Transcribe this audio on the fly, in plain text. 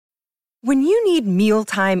When you need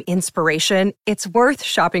mealtime inspiration, it's worth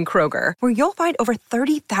shopping Kroger, where you'll find over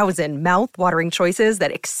 30,000 mouth-watering choices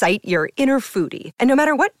that excite your inner foodie. And no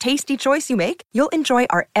matter what tasty choice you make, you'll enjoy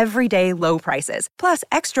our everyday low prices, plus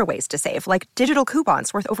extra ways to save, like digital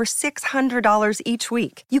coupons worth over $600 each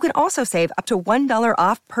week. You can also save up to $1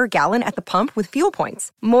 off per gallon at the pump with fuel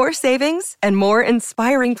points. More savings and more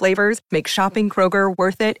inspiring flavors make shopping Kroger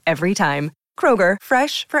worth it every time. Kroger,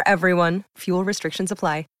 fresh for everyone. Fuel restrictions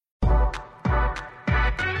apply.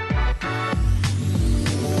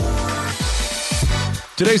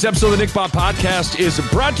 Today's episode of the Nick Bob Podcast is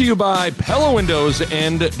brought to you by Pella Windows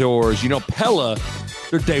and Doors. You know, Pella,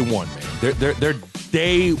 they're day one, man. They're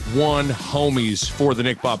day one homies for the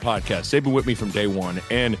Nick Bob Podcast. They've been with me from day one.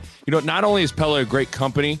 And, you know, not only is Pella a great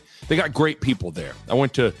company, they got great people there. I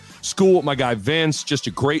went to school with my guy Vince, just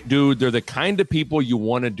a great dude. They're the kind of people you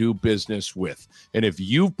want to do business with. And if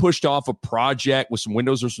you've pushed off a project with some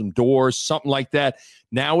windows or some doors, something like that,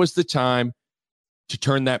 now is the time to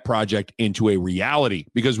turn that project into a reality,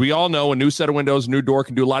 because we all know a new set of windows, a new door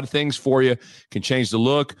can do a lot of things for you. Can change the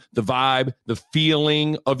look, the vibe, the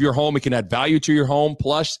feeling of your home. It can add value to your home.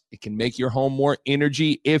 Plus, it can make your home more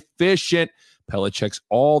energy efficient. Pella checks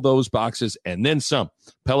all those boxes and then some.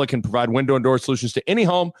 Pella can provide window and door solutions to any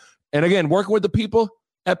home. And again, working with the people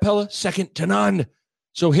at Pella, second to none.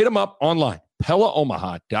 So hit them up online,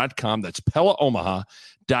 PellaOmaha.com. That's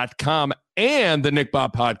PellaOmaha.com. And the Nick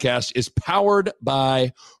Bob Podcast is powered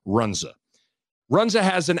by Runza. Runza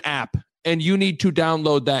has an app, and you need to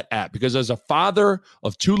download that app, because as a father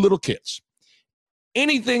of two little kids,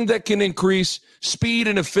 anything that can increase speed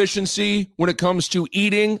and efficiency when it comes to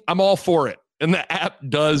eating, I'm all for it. And the app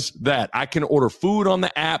does that. I can order food on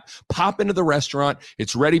the app, pop into the restaurant.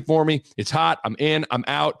 It's ready for me. It's hot. I'm in. I'm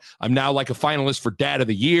out. I'm now like a finalist for Dad of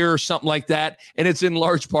the Year or something like that. And it's in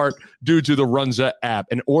large part due to the Runza app.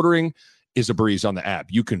 And ordering is a breeze on the app.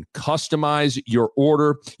 You can customize your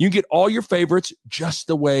order. You can get all your favorites just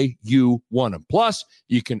the way you want them. Plus,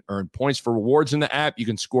 you can earn points for rewards in the app. You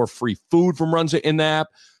can score free food from Runza in the app.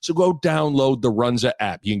 So go download the Runza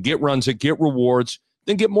app. You can get Runza, get rewards,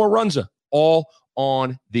 then get more Runza. All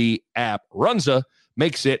on the app. Runza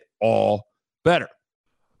makes it all better.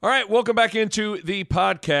 All right, welcome back into the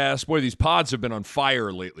podcast. Boy, these pods have been on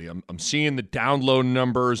fire lately. I'm seeing the download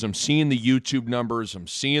numbers. I'm seeing the YouTube numbers. I'm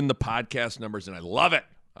seeing the podcast numbers, and I love it.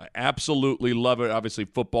 I absolutely love it. Obviously,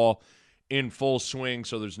 football in full swing,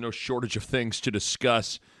 so there's no shortage of things to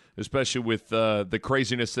discuss, especially with the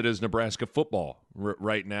craziness that is Nebraska football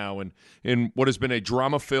right now, and in what has been a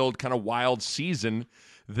drama-filled, kind of wild season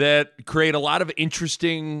that create a lot of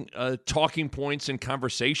interesting talking points and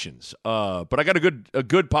conversations. But I got a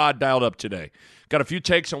good pod dialed up today. Got a few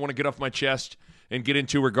takes I want to get off my chest and get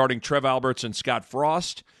into regarding Trev Alberts and Scott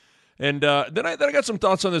Frost. And then I got some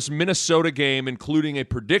thoughts on this Minnesota game, including a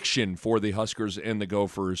prediction for the Huskers and the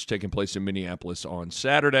Gophers taking place in Minneapolis on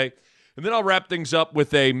Saturday. And then I'll wrap things up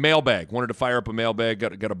with a mailbag. Wanted to fire up a mailbag.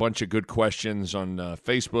 Got a bunch of good questions on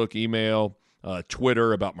Facebook, email,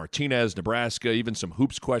 Twitter about Martinez, Nebraska, even some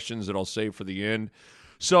hoops questions that I'll save for the end.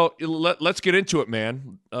 So let's get into it,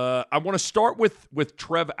 man. I want to start with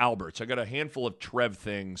Trev Alberts. I got a handful of Trev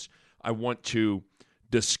things I want to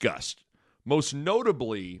discuss. Most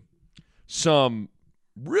notably, some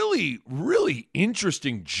really, really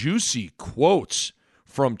interesting, juicy quotes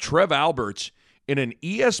from Trev Alberts in an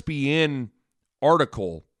ESPN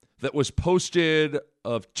article that was posted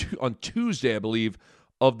on Tuesday, I believe,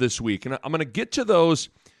 of this week. And I'm going to get to those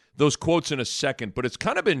quotes in a second, but it's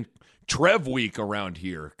kind of been Trev week around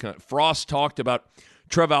here. Frost talked about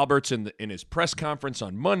Trev Alberts in his press conference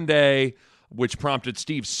on Monday, which prompted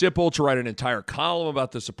Steve Sipple to write an entire column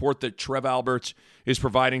about the support that Trev Alberts is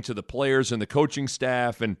providing to the players and the coaching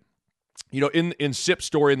staff. And, you know, in Sip's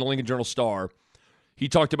story in the Lincoln Journal-Star, he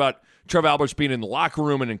talked about Trev Alberts being in the locker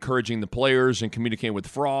room and encouraging the players and communicating with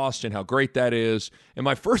Frost and how great that is. And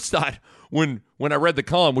my first thought when I read the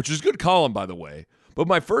column, which is a good column, by the way, but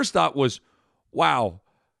my first thought was, wow,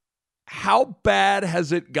 how bad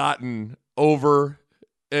has it gotten over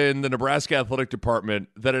in the Nebraska athletic department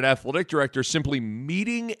that an athletic director simply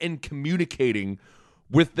meeting and communicating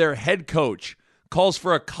with their head coach calls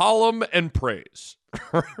for a column and praise?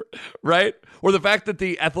 Right? Or the fact that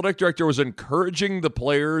the athletic director was encouraging the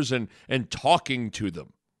players and talking to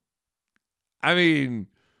them. I mean,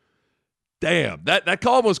 damn, that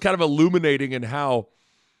column was kind of illuminating in how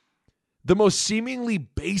the most seemingly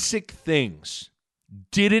basic things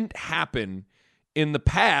didn't happen in the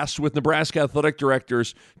past with Nebraska athletic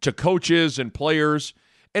directors to coaches and players.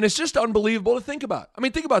 And it's just unbelievable to think about. I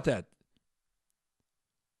mean, think about that.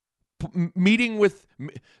 meeting with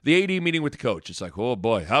the AD, meeting with the coach. It's like, oh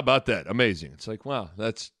boy, how about that? Amazing. It's like, wow,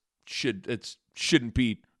 shouldn't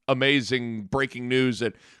be amazing breaking news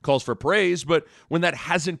that calls for praise. But when that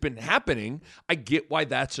hasn't been happening, I get why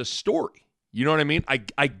that's a story. You know what I mean?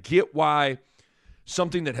 I get why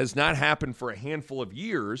something that has not happened for a handful of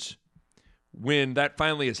years, when that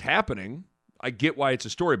finally is happening, I get why it's a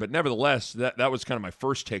story. But nevertheless, that was kind of my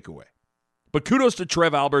first takeaway. But kudos to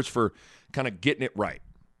Trev Alberts for kind of getting it right.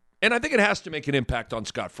 And I think it has to make an impact on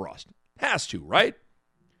Scott Frost. Has to, right?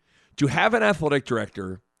 To have an athletic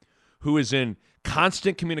director who is in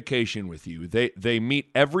constant communication with you. They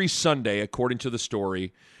meet every Sunday, according to the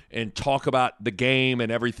story, and talk about the game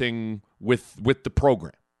and everything with the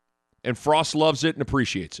program. And Frost loves it and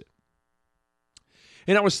appreciates it.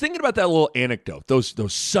 And I was thinking about that little anecdote,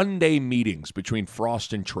 those Sunday meetings between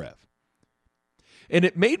Frost and Trev. And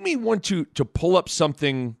it made me want to pull up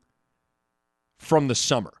something from the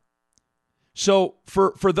summer. So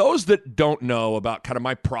for those that don't know about kind of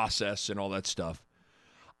my process and all that stuff,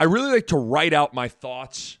 I really like to write out my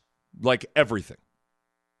thoughts, like everything.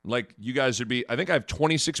 Like you guys would be, I think I have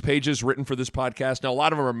 26 pages written for this podcast. Now, a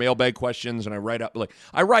lot of them are mailbag questions, and I write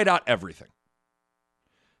out everything.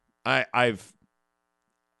 I'm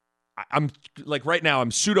like right now, I'm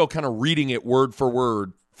pseudo kind of reading it word for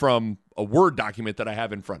word from a Word document that I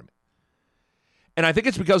have in front of me. And I think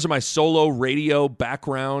it's because of my solo radio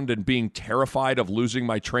background and being terrified of losing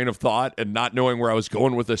my train of thought and not knowing where I was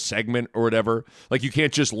going with a segment or whatever. Like, you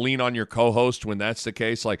can't just lean on your co-host when that's the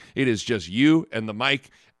case. Like, it is just you and the mic,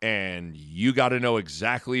 and you got to know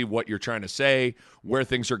exactly what you're trying to say, where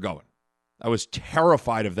things are going. I was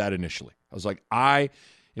terrified of that initially. I was like, I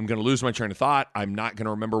am going to lose my train of thought. I'm not going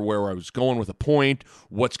to remember where I was going with a point,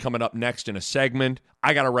 what's coming up next in a segment.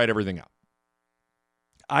 I got to write everything out.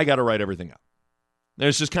 And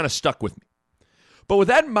it's just kind of stuck with me. But with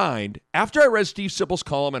that in mind, after I read Steve Sipple's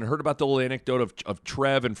column and heard about the little anecdote of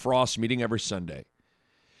Trev and Frost meeting every Sunday,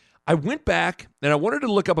 I went back and I wanted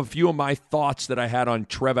to look up a few of my thoughts that I had on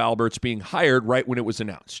Trev Alberts being hired right when it was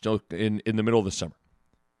announced, in the middle of the summer.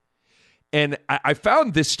 And I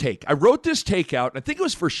found this take. I wrote this take out, and I think it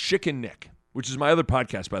was for Schick and Nick, which is my other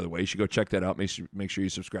podcast, by the way. You should go check that out. Make sure you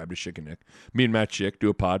subscribe to Schick and Nick. Me and Matt Schick do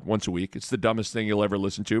a pod once a week. It's the dumbest thing you'll ever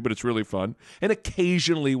listen to, but it's really fun. And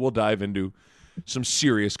occasionally we'll dive into some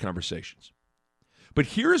serious conversations. But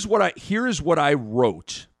here is what I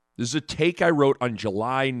wrote. This is a take I wrote on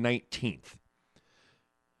July 19th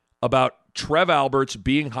about Trev Alberts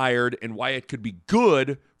being hired and why it could be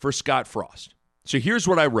good for Scott Frost. So here's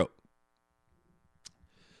what I wrote.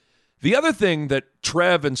 The other thing that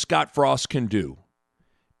Trev and Scott Frost can do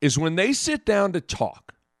is when they sit down to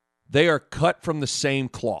talk, they are cut from the same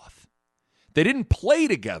cloth. They didn't play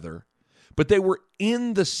together, but they were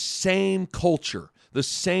in the same culture, the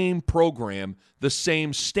same program, the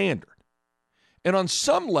same standard. And on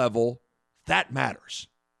some level, that matters.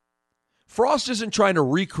 Frost isn't trying to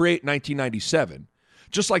recreate 1997,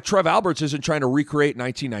 just like Trev Alberts isn't trying to recreate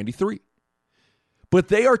 1993. But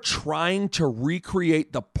they are trying to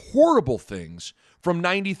recreate the portable things from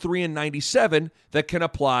 93 and 97 that can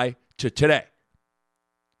apply to today.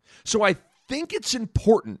 So I think it's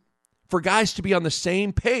important for guys to be on the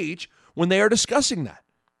same page when they are discussing that.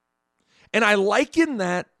 And I liken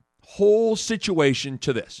that whole situation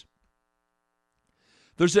to this.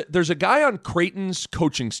 There's a guy on Creighton's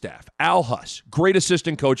coaching staff, Al Huss, great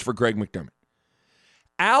assistant coach for Greg McDermott.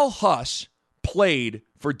 Al Huss played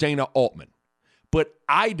for Dana Altman. But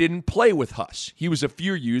I didn't play with Huss. He was a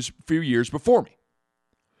few years before me.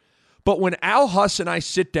 But when Al Huss and I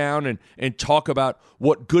sit down and talk about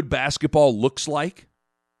what good basketball looks like,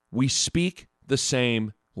 we speak the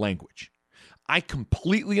same language. I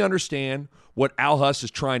completely understand what Al Huss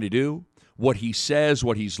is trying to do, what he says,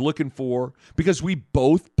 what he's looking for, because we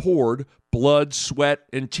both poured blood, sweat,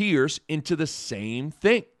 and tears into the same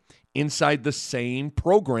thing, inside the same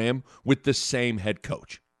program with the same head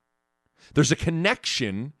coach. There's a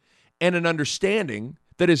connection and an understanding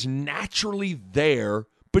that is naturally there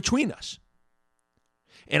between us.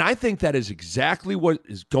 And I think that is exactly what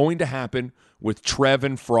is going to happen with Trev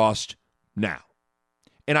and Frost now.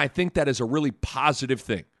 And I think that is a really positive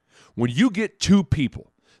thing. When you get two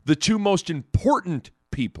people, the two most important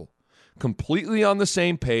people, completely on the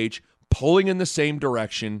same page, pulling in the same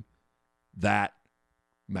direction, that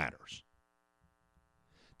matters.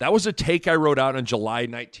 That was a take I wrote out on July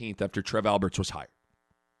 19th after Trev Alberts was hired.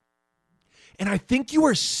 And I think you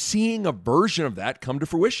are seeing a version of that come to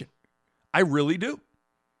fruition. I really do.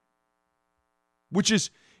 Which is,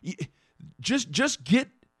 you just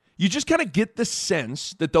kind of get the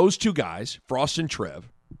sense that those two guys, Frost and Trev,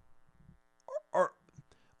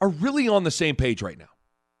 are really on the same page right now,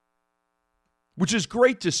 which is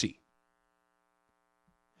great to see.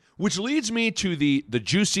 Which leads me to the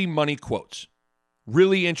juicy money quotes.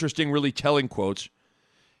 Really interesting, really telling quotes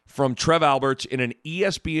from Trev Alberts in an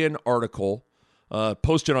ESPN article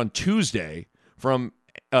posted on Tuesday from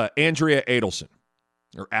Andrea Adelson.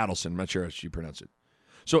 Or Adelson, I'm not sure how she pronounced it.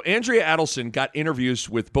 So Andrea Adelson got interviews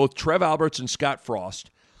with both Trev Alberts and Scott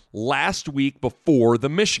Frost last week before the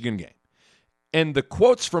Michigan game. And the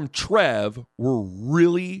quotes from Trev were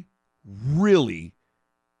really, really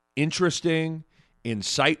interesting,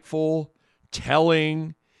 insightful,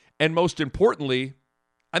 telling, and most importantly,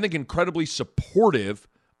 I think incredibly supportive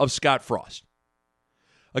of Scott Frost.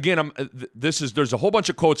 Again, there's a whole bunch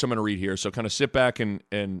of quotes I'm going to read here, so kind of sit back and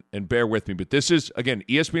bear with me. But this is, again,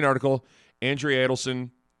 ESPN article, Andrea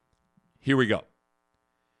Adelson. Here we go.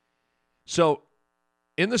 So,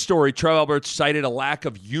 in the story, Trev Alberts cited a lack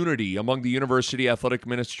of unity among the university athletic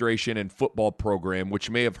administration and football program, which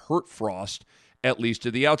may have hurt Frost, at least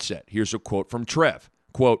at the outset. Here's a quote from Trev.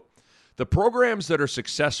 Quote, "The programs that are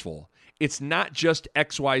successful, it's not just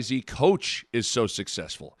XYZ coach is so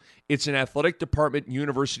successful. It's an athletic department,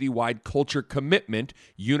 university-wide culture commitment,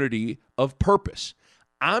 unity of purpose.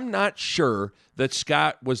 I'm not sure that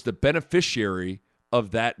Scott was the beneficiary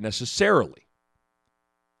of that necessarily."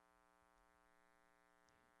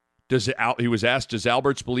 He was asked, does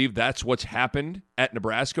Alberts believe that's what's happened at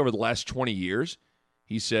Nebraska over the last 20 years?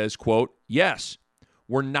 He says, quote, "Yes,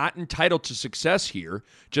 we're not entitled to success here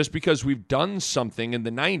just because we've done something in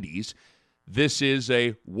the 90s. This is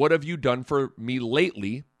a what have you done for me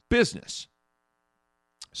lately business."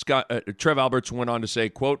 Trev Alberts went on to say,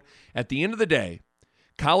 quote, "At the end of the day,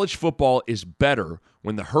 college football is better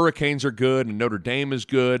when the Hurricanes are good and Notre Dame is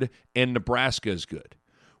good and Nebraska is good.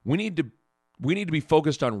 We need to be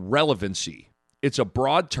focused on relevancy. It's a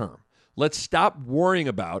broad term. Let's stop worrying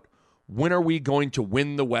about when are we going to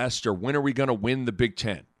win the West or when are we going to win the Big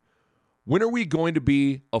Ten. When are we going to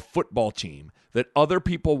be a football team that other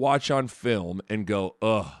people watch on film and go,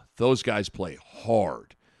 ugh, those guys play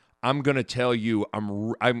hard. I'm going to tell you, I'm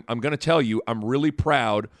going to tell you, I'm really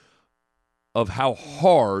proud of how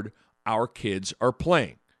hard our kids are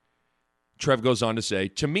playing." Trev goes on to say,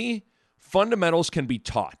 "To me, fundamentals can be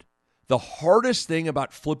taught. The hardest thing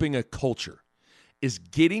about flipping a culture is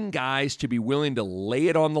getting guys to be willing to lay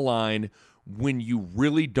it on the line when you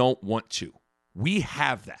really don't want to. We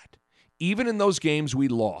have that. Even in those games we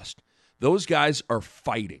lost, those guys are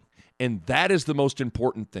fighting, and that is the most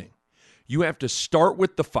important thing. You have to start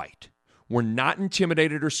with the fight. We're not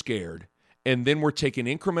intimidated or scared, and then we're taking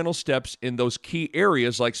incremental steps in those key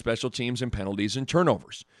areas like special teams and penalties and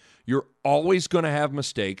turnovers. You're always going to have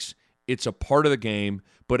mistakes. It's a part of the game,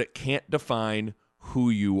 but it can't define who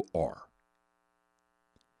you are."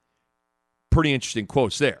 Pretty interesting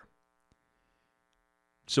quotes there.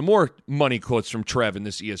 Some more money quotes from Trev in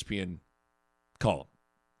this ESPN column.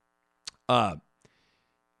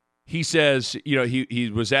 He says, he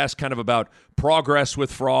was asked kind of about progress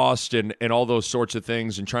with Frost and all those sorts of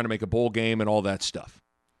things and trying to make a bowl game and all that stuff.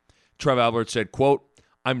 Trev Alberts said, quote,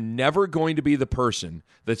 "I'm never going to be the person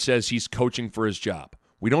that says he's coaching for his job.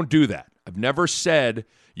 We don't do that. I've never said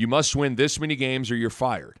you must win this many games or you're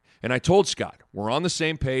fired. And I told Scott, we're on the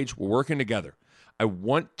same page. We're working together. I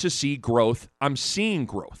want to see growth. I'm seeing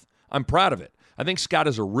growth. I'm proud of it. I think Scott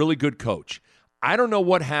is a really good coach. I don't know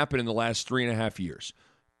what happened in the last 3.5 years.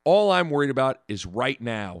 All I'm worried about is right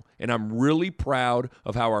now, and I'm really proud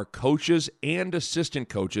of how our coaches and assistant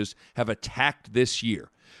coaches have attacked this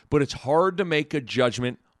year. But it's hard to make a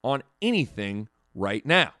judgment on anything right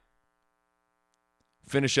now."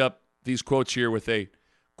 Finish up these quotes here with a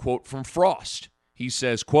quote from Frost. He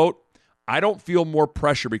says, quote, "I don't feel more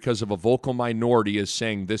pressure because of a vocal minority is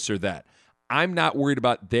saying this or that. I'm not worried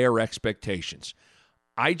about their expectations.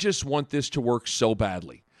 I just want this to work so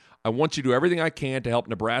badly. I want to do everything I can to help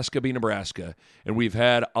Nebraska be Nebraska, and we've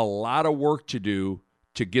had a lot of work to do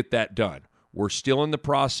to get that done. We're still in the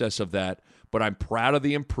process of that, but I'm proud of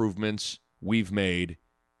the improvements we've made.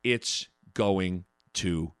 It's going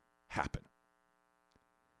to happen."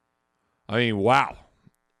 I mean, wow.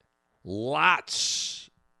 Lots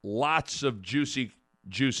of juicy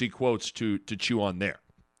quotes to chew on there.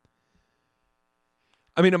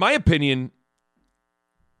 I mean, in my opinion,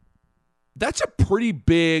 that's a pretty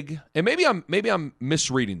big, and maybe I'm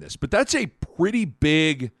misreading this, but that's a pretty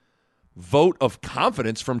big vote of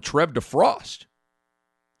confidence from Trev to Frost,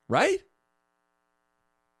 right?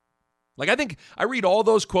 Like, I think I read all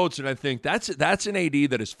those quotes and I think that's an AD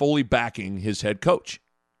that is fully backing his head coach.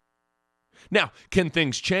 Now, can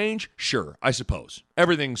things change? Sure, I suppose.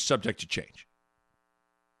 Everything's subject to change.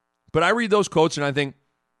 But I read those quotes and I think,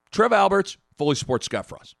 Trev Alberts fully supports Scott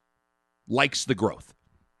Frost. Likes the growth.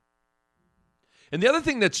 And the other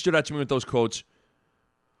thing that stood out to me with those quotes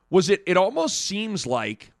was it almost seems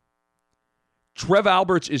like Trev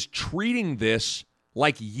Alberts is treating this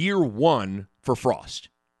like year one for Frost.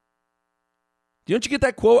 Don't you get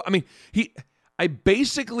that quote? I mean, I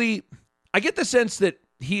get the sense that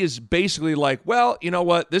he is basically like, well, you know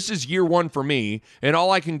what? This is year one for me, and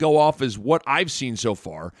all I can go off is what I've seen so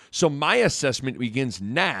far. So my assessment begins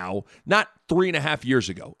now, not 3.5 years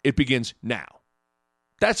ago. It begins now.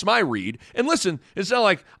 That's my read. And listen, it's not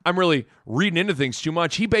like I'm really reading into things too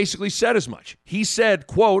much. He basically said as much. He said,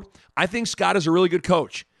 quote, I think Scott is a really good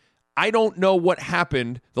coach. I don't know what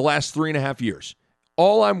happened the last 3.5 years.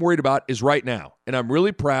 All I'm worried about is right now. And I'm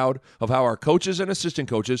really proud of how our coaches and assistant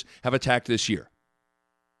coaches have attacked this year.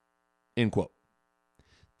 End quote.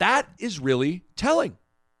 That is really telling.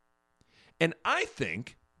 And I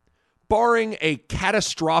think, barring a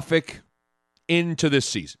catastrophic end to this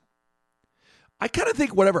season, I kind of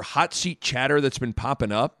think whatever hot seat chatter that's been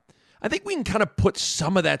popping up, I think we can kind of put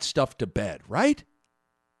some of that stuff to bed, right?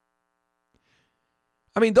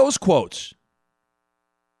 I mean, those quotes,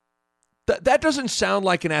 that doesn't sound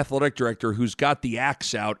like an athletic director who's got the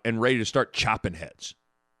axe out and ready to start chopping heads.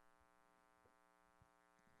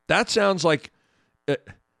 That sounds like an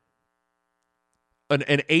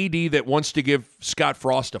AD that wants to give Scott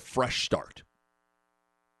Frost a fresh start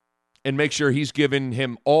and make sure he's giving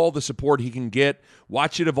him all the support he can get,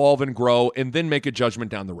 watch it evolve and grow, and then make a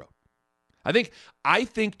judgment down the road. I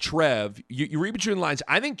think Trev, you read between the lines,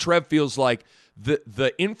 I think Trev feels like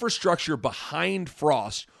the infrastructure behind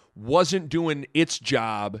Frost wasn't doing its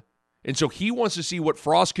job, and so he wants to see what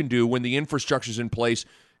Frost can do when the infrastructure's in place,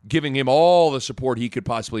 giving him all the support he could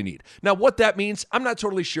possibly need. Now, what that means, I'm not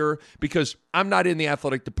totally sure because I'm not in the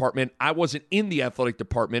athletic department. I wasn't in the athletic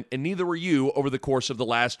department, and neither were you over the course of the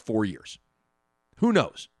last 4 years. Who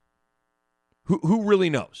knows? Who really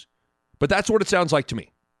knows? But that's what it sounds like to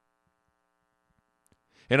me.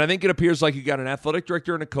 And I think it appears like you got an athletic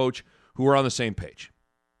director and a coach who are on the same page.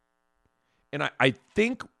 And I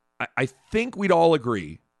think we'd all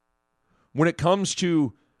agree when it comes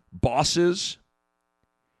to bosses,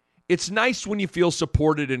 it's nice when you feel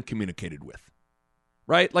supported and communicated with,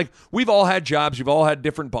 right? Like, we've all had jobs. We've all had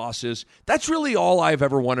different bosses. That's really all I've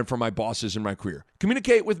ever wanted from my bosses in my career.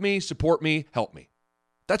 Communicate with me, support me, help me.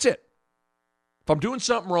 That's it. If I'm doing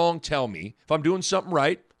something wrong, tell me. If I'm doing something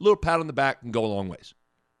right, a little pat on the back can go a long ways.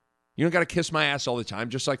 You don't got to kiss my ass all the time,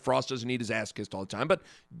 just like Frost doesn't need his ass kissed all the time. But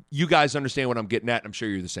you guys understand what I'm getting at, and I'm sure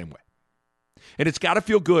you're the same way. And it's got to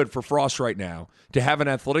feel good for Frost right now to have an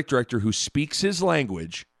athletic director who speaks his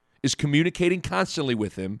language, is communicating constantly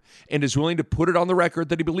with him, and is willing to put it on the record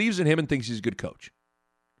that he believes in him and thinks he's a good coach.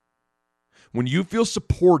 When you feel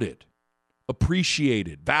supported,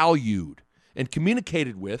 appreciated, valued, and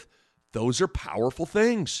communicated with, those are powerful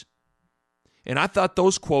things. And I thought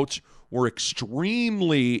those quotes were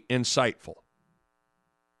extremely insightful.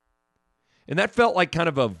 And that felt like kind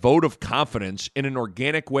of a vote of confidence in an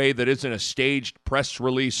organic way that isn't a staged press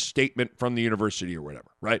release statement from the university or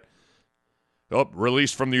whatever, right? Oh,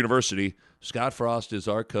 released from the university. Scott Frost is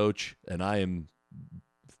our coach, and I am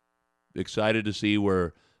excited to see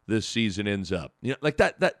where this season ends up. You know, like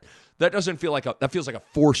that doesn't feel like that feels like a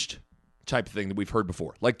forced type of thing that we've heard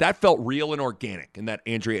before. Like, that felt real and organic in that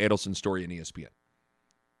Andrea Adelson story in ESPN.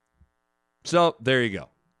 So there you go.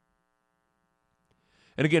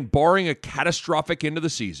 And again, barring a catastrophic end of the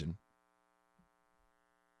season,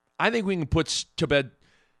 I think we can put to bed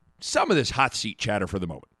some of this hot seat chatter for the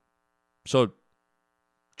moment. So,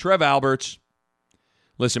 Trev Alberts,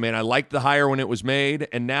 listen, man, I liked the hire when it was made,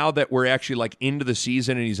 and now that we're actually like into the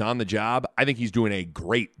season and he's on the job, I think he's doing a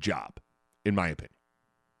great job, in my opinion.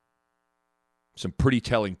 Some pretty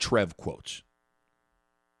telling Trev quotes.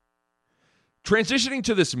 Transitioning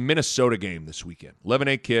to this Minnesota game this weekend, 11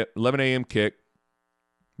 a.m. kick,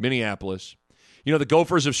 Minneapolis. You know, the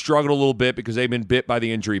Gophers have struggled a little bit because they've been bit by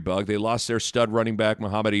the injury bug. They lost their stud running back,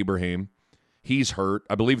 Muhammad Ibrahim. He's hurt.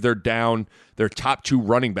 I believe they're down their top two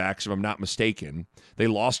running backs, if I'm not mistaken. They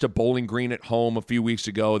lost to Bowling Green at home a few weeks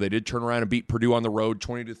ago. They did turn around and beat Purdue on the road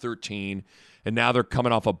 20-13, and now they're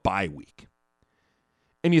coming off a bye week.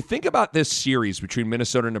 And you think about this series between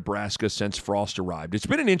Minnesota and Nebraska since Frost arrived. It's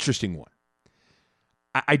been an interesting one.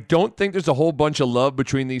 I don't think there's a whole bunch of love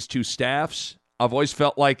between these two staffs. I've always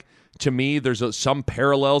felt like, to me, there's some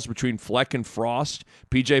parallels between Fleck and Frost.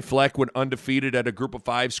 P.J. Fleck went undefeated at a Group of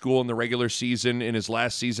Five school in the regular season in his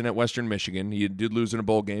last season at Western Michigan. He did lose in a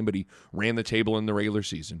bowl game, but he ran the table in the regular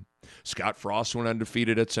season. Scott Frost went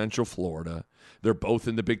undefeated at Central Florida. They're both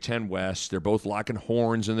in the Big Ten West. They're both locking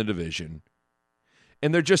horns in the division.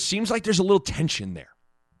 And there just seems like there's a little tension there.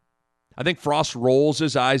 I think Frost rolls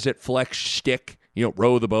his eyes at Fleck's shtick,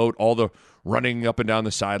 row the boat, all the running up and down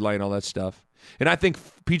the sideline, all that stuff. And I think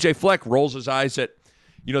PJ Fleck rolls his eyes at,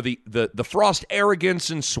 the Frost arrogance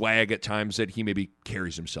and swag at times that he maybe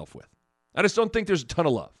carries himself with. I just don't think there's a ton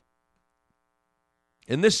of love.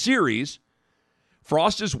 In this series,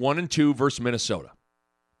 Frost is 1-2 versus Minnesota.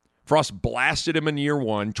 Frost blasted him in year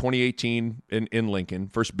one, 2018 in Lincoln,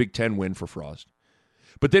 first Big Ten win for Frost.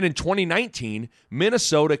 But then in 2019,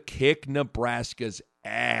 Minnesota kicked Nebraska's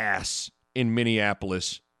ass in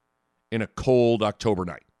Minneapolis in a cold October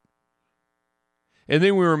night. And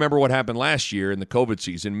then we remember what happened last year in the COVID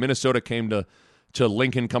season. Minnesota came to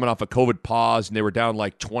Lincoln coming off a COVID pause, and they were down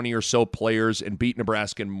like 20 or so players and beat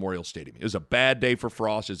Nebraska in Memorial Stadium. It was a bad day for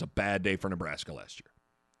Frost. It was a bad day for Nebraska last year.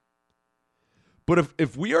 But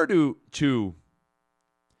if we are to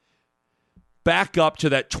back up to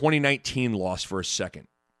that 2019 loss for a second,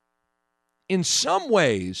 in some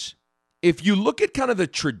ways, if you look at kind of the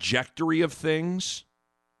trajectory of things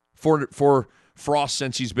for Frost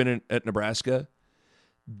since he's been at Nebraska,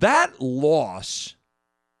 that loss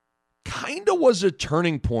kind of was a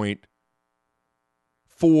turning point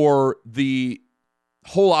for the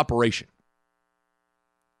whole operation.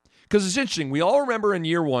 Because it's interesting. We all remember in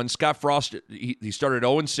year one, Scott Frost, he started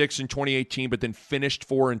 0-6 in 2018, but then finished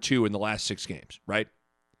 4-2 in the last 6 games, right?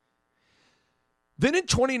 Then in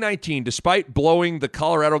 2019, despite blowing the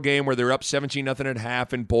Colorado game where they were up 17-0 at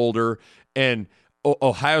half in Boulder, and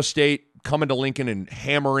Ohio State coming to Lincoln and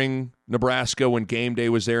hammering Nebraska when game day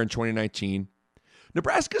was there in 2019,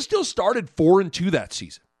 Nebraska still started 4-2 that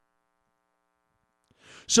season.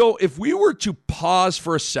 So if we were to pause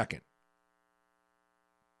for a second,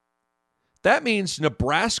 that means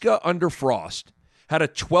Nebraska under Frost had a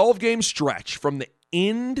 12-game stretch from the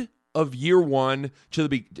end of year one to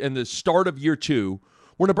the start of year two,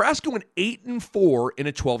 where Nebraska went 8-4 in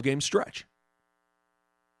a 12-game stretch.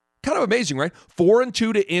 Kind of amazing, right? 4-2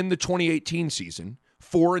 to end the 2018 season,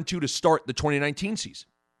 4-2 to start the 2019 season.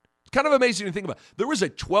 It's kind of amazing to think about. There was a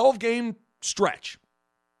 12-game stretch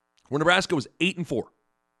where Nebraska was 8-4.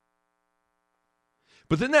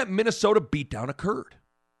 But then that Minnesota beatdown occurred.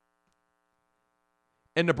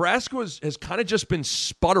 And Nebraska has kind of just been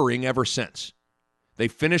sputtering ever since. They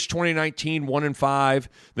finished 2019 1-5.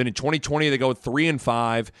 Then in 2020 they go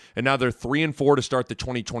 3-5, and now they're 3-4 to start the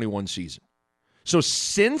 2021 season. So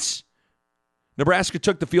since Nebraska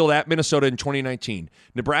took the field at Minnesota in 2019,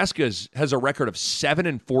 Nebraska has a record of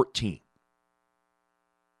 7-14.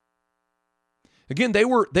 Again, they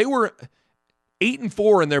were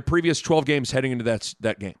 8-4 in their previous 12 games heading into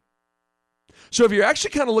that game. So if you're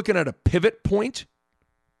actually kind of looking at a pivot point,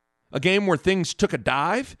 a game where things took a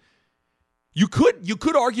dive, you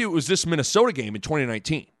could argue it was this Minnesota game in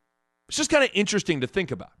 2019. It's just kind of interesting to think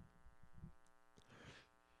about.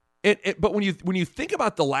 But when you think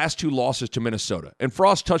about the last 2 losses to Minnesota, and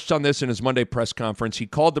Frost touched on this in his Monday press conference, he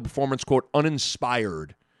called the performance, quote,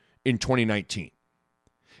 uninspired in 2019.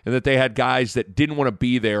 And that they had guys that didn't want to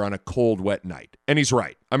be there on a cold, wet night. And he's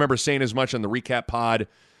right. I remember saying as much on the recap pod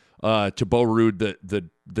to Bo Ruud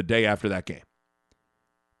the day after that game.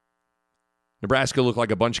 Nebraska looked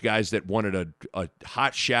like a bunch of guys that wanted a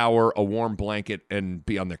hot shower, a warm blanket, and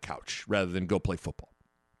be on their couch rather than go play football.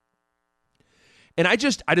 And I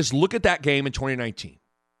just look at that game in 2019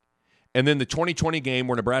 and then the 2020 game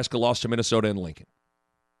where Nebraska lost to Minnesota in Lincoln.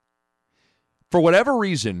 For whatever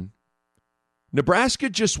reason, Nebraska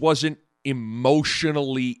just wasn't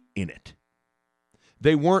emotionally in it.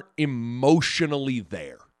 They weren't emotionally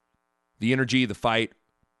there. The energy, the fight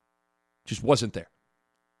just wasn't there.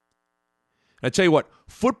 And I tell you what,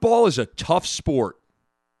 football is a tough sport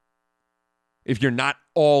if you're not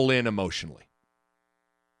all in emotionally.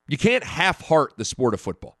 You can't half-heart the sport of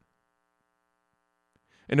football.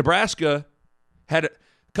 And Nebraska had a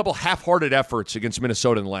couple half-hearted efforts against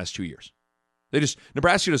Minnesota in the last 2 years.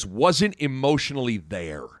 Nebraska just wasn't emotionally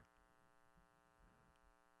there.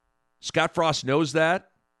 Scott Frost knows that,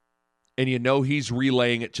 and he's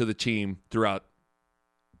relaying it to the team throughout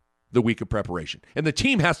the week of preparation. And the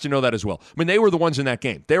team has to know that as well. I mean, they were the ones in that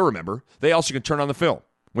game. They remember. They also can turn on the film,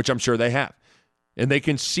 which I'm sure they have. And they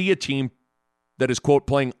can see a team that is, quote,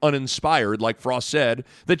 playing uninspired, like Frost said,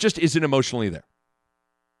 that just isn't emotionally there.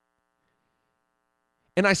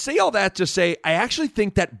 And I say all that to say I actually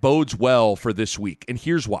think that bodes well for this week, and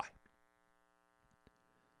here's why.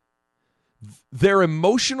 Their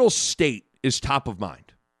emotional state is top of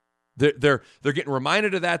mind. They're getting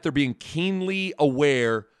reminded of that. They're being keenly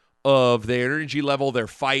aware of their energy level, their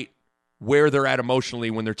fight, where they're at emotionally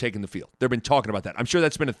when they're taking the field. They've been talking about that. I'm sure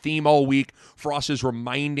that's been a theme all week. Frost is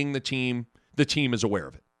reminding the team the team is aware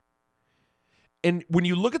of it. And when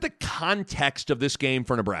you look at the context of this game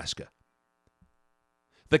for Nebraska,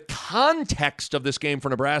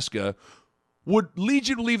 would lead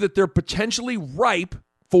you to believe that they're potentially ripe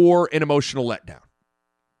for an emotional letdown.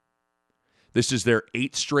 This is their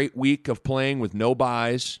 8th straight week of playing with no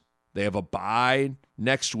byes. They have a bye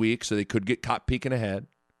next week, so they could get caught peeking ahead.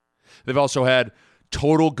 They've also had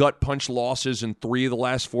total gut punch losses in 3 of the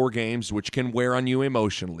last 4 games, which can wear on you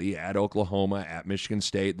emotionally, at Oklahoma, at Michigan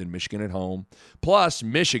State, then Michigan at home. Plus,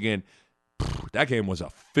 Michigan, that game was a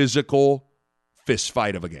physical fist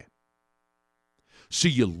fight of a game. So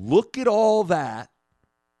you look at all that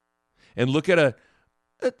and look at a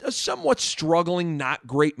somewhat struggling, not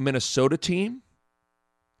great Minnesota team.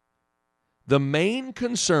 The main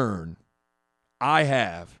concern I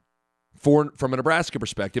have from a Nebraska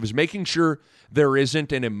perspective is making sure there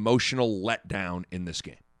isn't an emotional letdown in this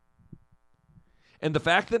game. And the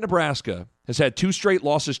fact that Nebraska has had 2 straight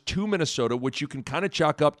losses to Minnesota, which you can kind of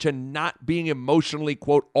chalk up to not being emotionally,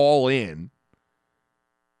 quote, all in,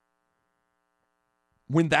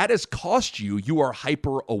 when that has cost you, you are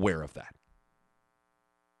hyper aware of that.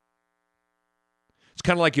 It's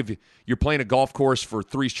kind of like if you're playing a golf course for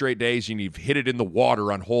 3 straight days and you've hit it in the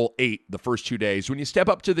water on hole 8 the first 2 days. When you step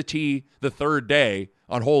up to the tee the 3rd day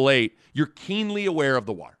on hole 8, you're keenly aware of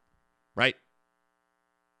the water, right?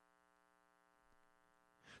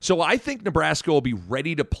 So I think Nebraska will be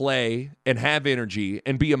ready to play and have energy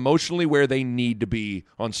and be emotionally where they need to be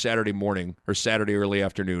on Saturday morning or Saturday early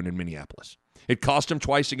afternoon in Minneapolis. It cost them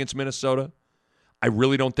twice against Minnesota. I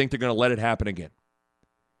really don't think they're going to let it happen again.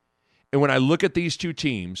 And when I look at these two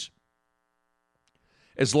teams,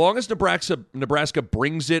 as long as Nebraska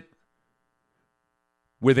brings it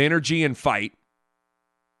with energy and fight,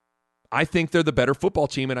 I think they're the better football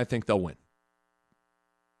team, and I think they'll win.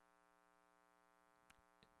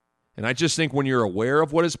 And I just think when you're aware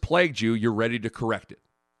of what has plagued you, you're ready to correct it.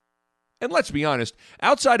 And let's be honest,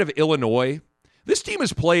 outside of Illinois, this team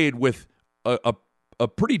has played with a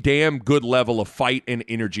pretty damn good level of fight and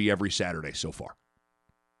energy every Saturday so far.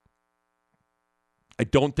 I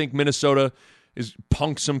don't think Minnesota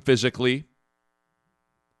punks them physically.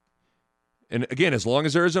 And again, as long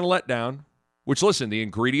as there isn't a letdown, which, listen, the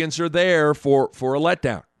ingredients are there for a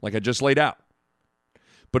letdown, like I just laid out.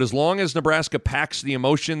 But as long as Nebraska packs the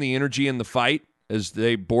emotion, the energy, and the fight as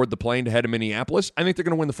they board the plane to head to Minneapolis, I think they're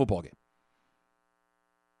going to win the football game.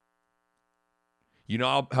 You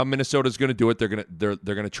know how Minnesota's going to do it. They're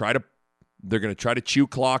going to try to chew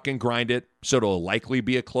clock and grind it, so it'll likely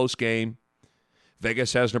be a close game.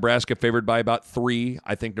 Vegas has Nebraska favored by about 3.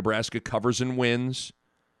 I think Nebraska covers and wins.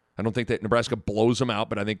 I don't think that Nebraska blows them out,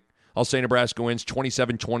 but I think I'll say Nebraska wins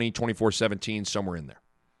 27-20, 24-17, somewhere in there.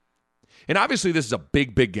 And obviously this is a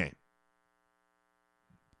big, big game.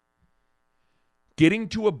 Getting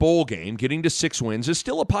to a bowl game, getting to 6 wins is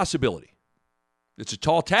still a possibility. It's a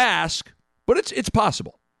tall task, but it's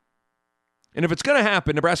possible. And if it's going to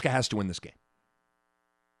happen, Nebraska has to win this game.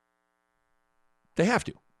 They have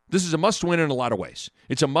to. This is a must-win in a lot of ways.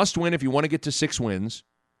 It's a must-win if you want to get to 6 wins.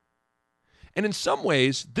 And in some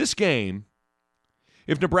ways, this game,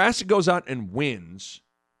 if Nebraska goes out and wins,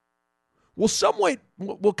 will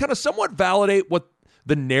kind of somewhat validate what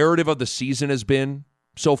the narrative of the season has been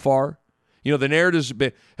so far. You know, the narrative has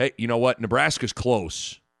been, hey, you know what? Nebraska's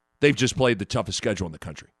close. They've just played the toughest schedule in the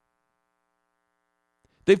country.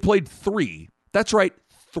 They've played 3. That's right,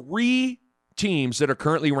 3 teams that are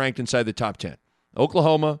currently ranked inside the top 10.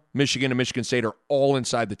 Oklahoma, Michigan, and Michigan State are all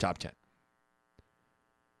inside the top 10.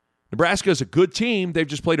 Nebraska is a good team. They've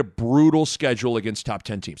just played a brutal schedule against top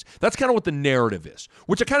 10 teams. That's kind of what the narrative is,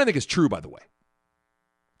 which I kind of think is true, by the way.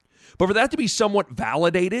 But for that to be somewhat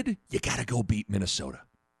validated, you got to go beat Minnesota.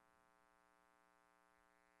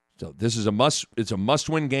 So this is it's a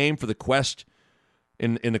must-win game for the quest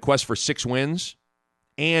in the quest for 6 wins,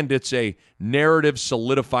 and it's a narrative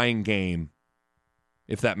solidifying game,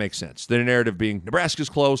 if that makes sense. The narrative being Nebraska's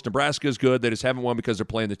close, Nebraska's good, they just haven't won because they're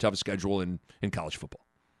playing the toughest schedule in college football.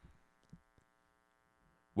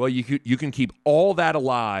 Well, you can keep all that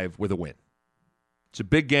alive with a win. It's a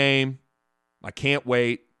big game. I can't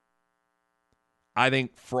wait. I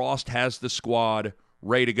think Frost has the squad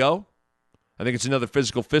ready to go. I think it's another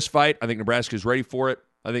physical fist fight. I think Nebraska's ready for it.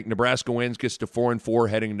 I think Nebraska wins, gets to 4-4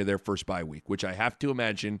 heading into their first bye week, which I have to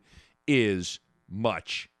imagine is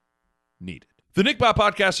much needed. The Nick Bob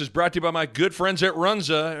Podcast is brought to you by my good friends at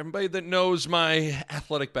Runza. Everybody that knows my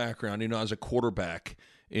athletic background, I was a quarterback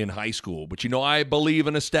in high school. But I believe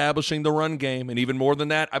in establishing the run game. And even more than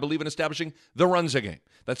that, I believe in establishing the Runza game.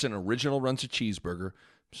 That's an original Runza cheeseburger,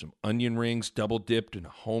 some onion rings double dipped in a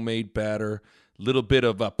homemade batter, little bit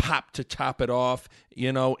of a pop to top it off.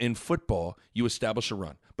 In football, you establish a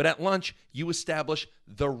run. But at lunch, you establish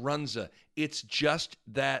the runza. It's just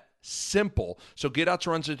that simple. So get out to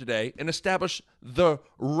Runza today and establish the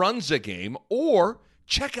runza game, or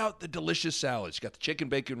check out the delicious salads. You got the chicken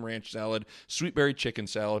bacon ranch salad, sweet berry chicken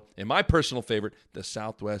salad, and my personal favorite, the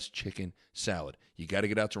Southwest chicken salad. You got to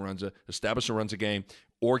get out to Runza, establish a Runza game,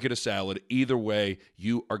 or get a salad. Either way,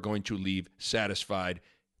 you are going to leave satisfied.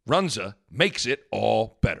 Runza makes it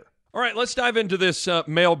all better. All right, let's dive into this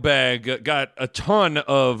mailbag. Got a ton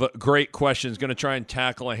of great questions. Going to try and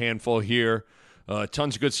tackle a handful here.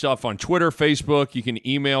 Tons of good stuff on Twitter, Facebook. You can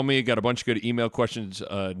email me. Got a bunch of good email questions.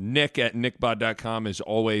 Nick@nickbot.com is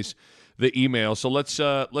always the email. So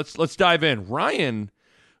let's dive in. Ryan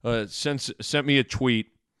sent me a tweet.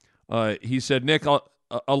 He said, Nick,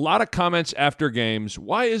 a lot of comments after games.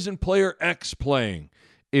 Why isn't player X playing?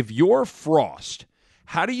 If you're Frost,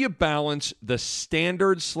 how do you balance the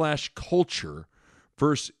standard/culture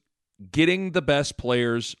versus getting the best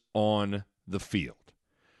players on the field?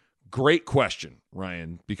 Great question,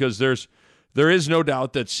 Ryan, because there is no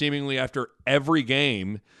doubt that seemingly after every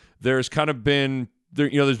game, there's kind of been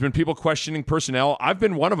there's been people questioning personnel. I've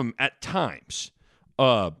been one of them at times,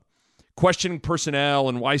 questioning personnel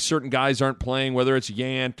and why certain guys aren't playing, whether it's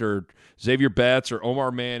Yant or Xavier Betts or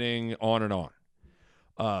Omar Manning, on and on.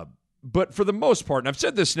 But for the most part, and I've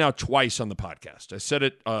said this now twice on the podcast. I said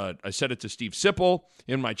it to Steve Sipple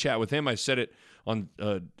in my chat with him. I said it on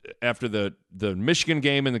after the Michigan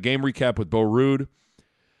game and the game recap with Bo Rude.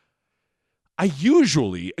 I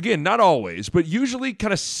usually, again, not always, but usually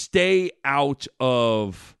kind of stay out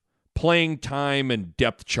of playing time and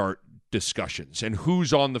depth chart discussions and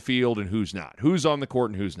who's on the field and who's not, who's on the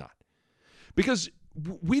court and who's not, because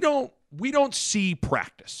we don't see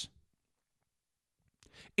practice.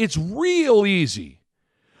 It's real easy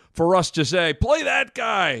for us to say, play that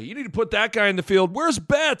guy. You need to put that guy in the field. Where's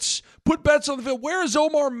Betts? Put Betts on the field. Where's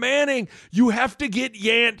Omar Manning? You have to get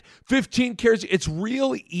Yant 15 carries. It's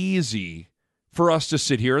real easy for us to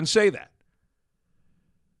sit here and say that.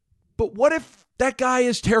 But what if that guy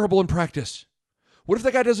is terrible in practice? What if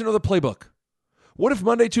that guy doesn't know the playbook? What if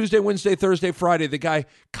Monday, Tuesday, Wednesday, Thursday, Friday, the guy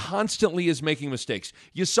constantly is making mistakes?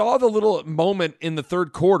 You saw the little moment in the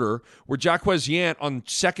third quarter where Jaquez Yant on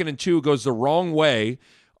 2nd and 2 goes the wrong way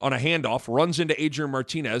on a handoff, runs into Adrian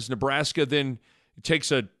Martinez. Nebraska then takes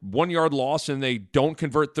a 1-yard loss and they don't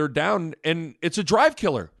convert third down, and it's a drive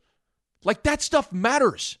killer. Like, that stuff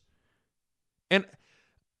matters. And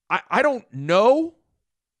I don't know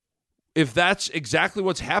if that's exactly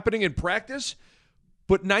what's happening in practice,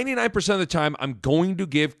 but 99% of the time, I'm going to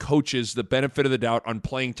give coaches the benefit of the doubt on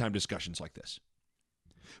playing time discussions like this.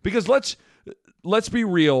 Because let's be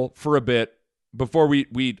real for a bit before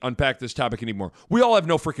we unpack this topic anymore. We all have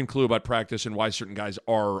no freaking clue about practice and why certain guys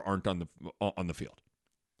are or aren't on the field.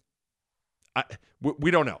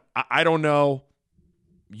 We don't know. I don't know.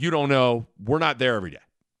 You don't know. We're not there every day.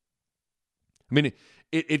 I mean,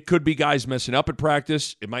 it could be guys messing up at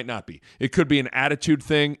practice. It might not be. It could be an attitude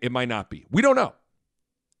thing. It might not be. We don't know.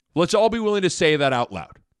 Let's all be willing to say that out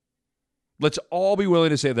loud. Let's all be willing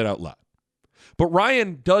to say that out loud. But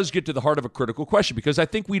Ryan does get to the heart of a critical question, because I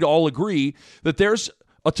think we'd all agree that there's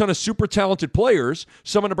a ton of super talented players,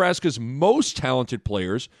 some of Nebraska's most talented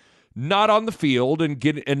players, not on the field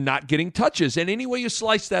and not getting touches. And any way you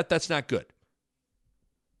slice that, that's not good.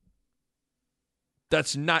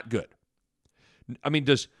 That's not good. I mean,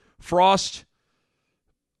 does Frost...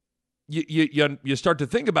 You start to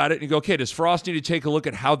think about it and you go, okay, does Frost need to take a look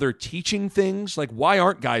at how they're teaching things? Like, why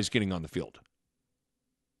aren't guys getting on the field?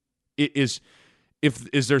 Is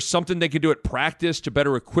there something they could do at practice to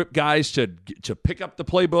better equip guys to pick up the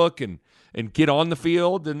playbook and get on the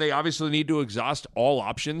field? Then they obviously need to exhaust all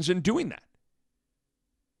options in doing that.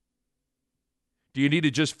 Do you need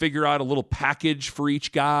to just figure out a little package for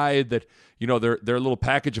each guy that, their little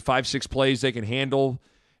package of 5-6 plays they can handle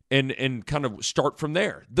and kind of start from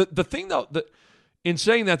there? The thing, though, in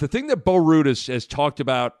saying that, the thing that Bo Rude has talked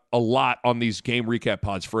about a lot on these game recap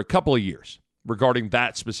pods for a couple of years regarding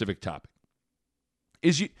that specific topic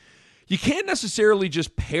is you can't necessarily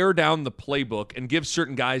just pare down the playbook and give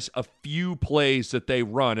certain guys a few plays that they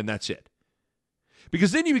run and that's it.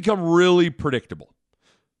 Because then you become really predictable.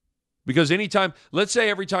 Because let's say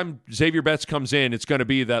every time Xavier Betts comes in, it's going to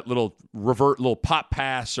be that little pop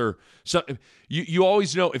pass or something. You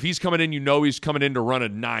always know if he's coming in, he's coming in to run a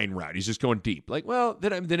 9 route. He's just going deep. Like, well,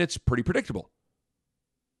 then it's pretty predictable.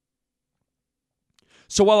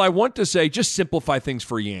 So while I want to say just simplify things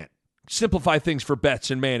for Yant, simplify things for Betts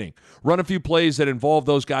and Manning, run a few plays that involve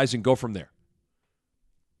those guys and go from there.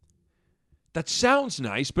 That sounds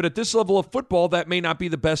nice, but at this level of football, that may not be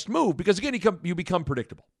the best move because, again, you become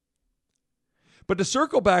predictable. But to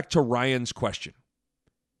circle back to Ryan's question,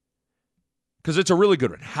 because it's a really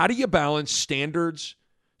good one. How do you balance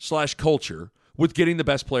standards/culture with getting the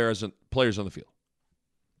best players on the field?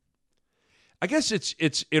 I guess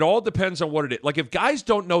it all depends on what it is. Like, if guys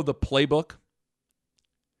don't know the playbook,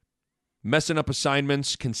 messing up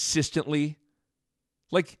assignments consistently,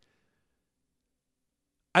 like,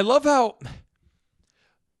 I love how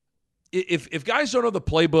if guys don't know the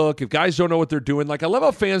playbook, if guys don't know what they're doing, like, I love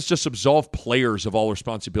how fans just absolve players of all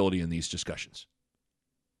responsibility in these discussions.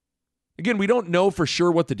 Again, we don't know for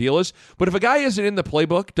sure what the deal is, but if a guy isn't in the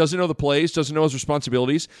playbook, doesn't know the plays, doesn't know his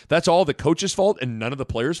responsibilities, that's all the coach's fault and none of the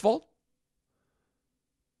players' fault?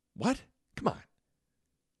 What? Come on.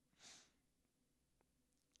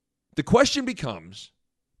 The question becomes,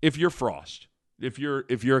 if you're Frost, if you're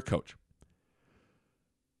a coach,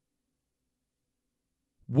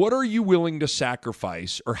 what are you willing to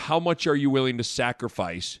sacrifice, or how much are you willing to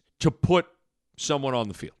sacrifice to put someone on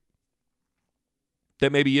the field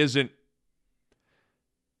that maybe isn't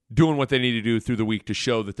doing what they need to do through the week to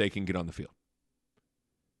show that they can get on the field?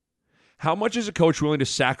 How much is a coach willing to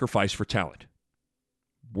sacrifice for talent?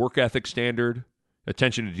 Work ethic standard,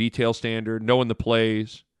 attention to detail standard, knowing the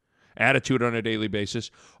plays, attitude on a daily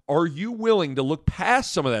basis. Are you willing to look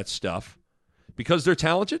past some of that stuff because they're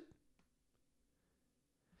talented?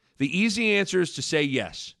 The easy answer is to say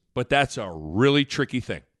yes, but that's a really tricky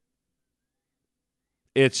thing.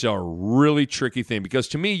 It's a really tricky thing because,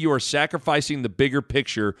 to me, you are sacrificing the bigger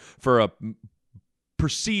picture for a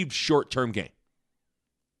perceived short-term gain.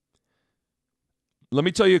 Let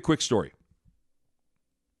me tell you a quick story.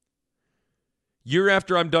 Year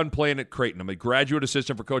after I'm done playing at Creighton, I'm a graduate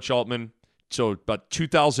assistant for Coach Altman, so about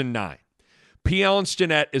 2009. P. Allen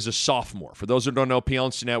Stinnett is a sophomore. For those who don't know, P.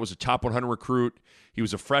 Allen Stinnett was a top 100 recruit. He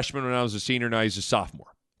was a freshman when I was a senior. Now he's a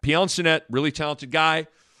sophomore. P. Allen Stinnett, really talented guy.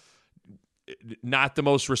 Not the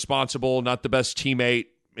most responsible, not the best teammate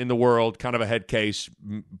in the world, kind of a head case.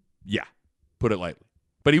 Yeah, put it lightly.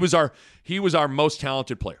 But he was our most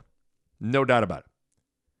talented player. No doubt about it.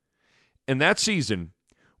 And that season,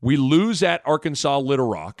 we lose at Arkansas Little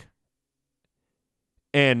Rock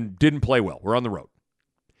and didn't play well. We're on the road.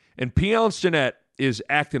 And P. Allen Stinnett is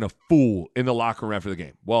acting a fool in the locker room after the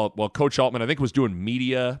game. Well, Coach Altman, I think, was doing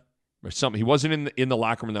media or something. He wasn't in the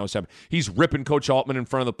locker room when that was happening. He's ripping Coach Altman in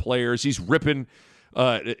front of the players. He's ripping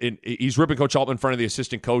Coach Altman in front of the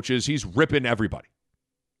assistant coaches. He's ripping everybody.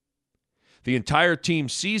 The entire team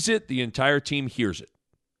sees it. The entire team hears it.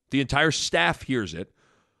 The entire staff hears it.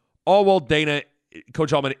 All while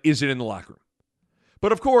Coach Altman isn't in the locker room.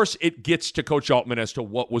 But, of course, it gets to Coach Altman as to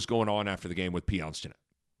what was going on after the game with P. Allen Stinnett.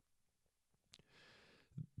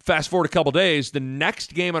 Fast forward a couple days, the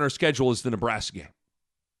next game on our schedule is the Nebraska game.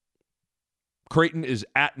 Creighton is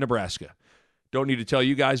at Nebraska. Don't need to tell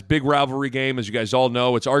you guys, big rivalry game, as you guys all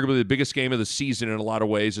know. It's arguably the biggest game of the season in a lot of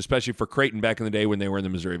ways, especially for Creighton back in the day when they were in the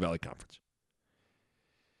Missouri Valley Conference.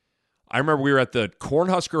 I remember we were at the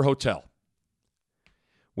Cornhusker Hotel.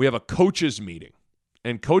 We have a coaches meeting,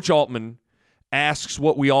 and Coach Altman asks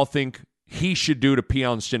what we all think he should do to P.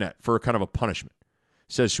 Allen Stinnett for kind of a punishment.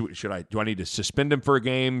 Says, do I need to suspend him for a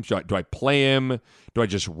game? Do I play him? Do I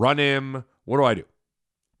just run him? What do I do?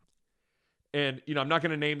 And, I'm not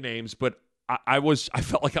going to name names, but I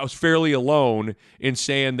felt like I was fairly alone in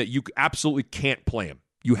saying that you absolutely can't play him.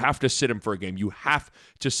 You have to sit him for a game. You have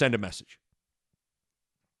to send a message.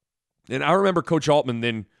 And I remember Coach Altman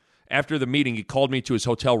then, after the meeting, he called me to his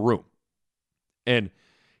hotel room. And,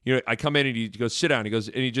 I come in and he goes, sit down.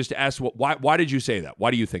 And he just asked, why did you say that?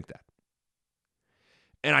 Why do you think that?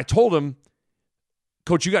 And I told him,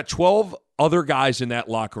 Coach, you got 12 other guys in that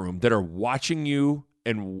locker room that are watching you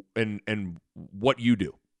and what you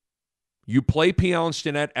do. You play P. Allen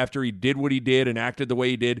Stinnett after he did what he did and acted the way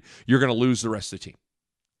he did, you're going to lose the rest of the team.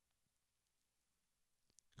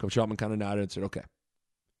 Coach Altman kind of nodded and said, okay.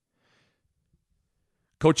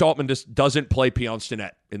 Coach Altman just doesn't play P. Allen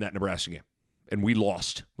Stinnett in that Nebraska game. And we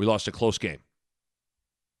lost. We lost a close game.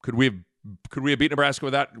 Could we have beat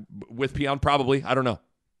Nebraska with P. Allen? Probably. I don't know.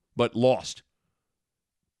 But lost.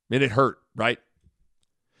 And it hurt, right?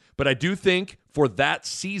 But I do think for that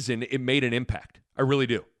season, it made an impact. I really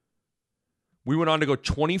do. We went on to go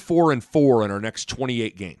 24-4 in our next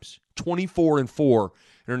 28 games. 24-4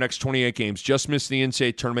 in our next 28 games. Just missed the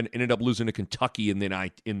NCAA tournament. Ended up losing to Kentucky in the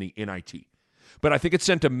NIT. But I think it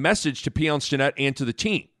sent a message to P. Allen Stinnett and to the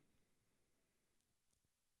team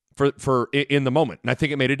for in the moment. And I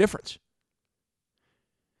think it made a difference.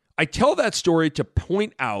 I tell that story to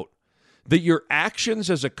point out that your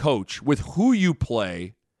actions as a coach with who you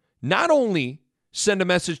play not only send a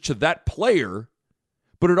message to that player,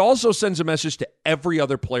 but it also sends a message to every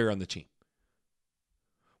other player on the team.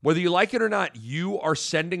 Whether you like it or not, you are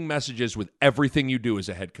sending messages with everything you do as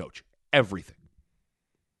a head coach. Everything.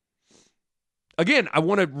 Again, I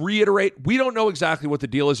want to reiterate, we don't know exactly what the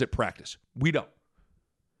deal is at practice. We don't.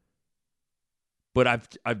 But I've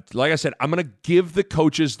like I said, I'm going to give the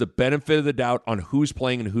coaches the benefit of the doubt on who's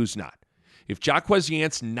playing and who's not. If Jaquez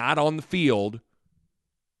Yant's not on the field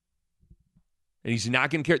and he's not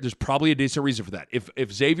going to care, there's probably a decent reason for that.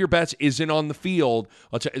 If Xavier Betts isn't on the field,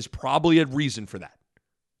 there's probably a reason for that.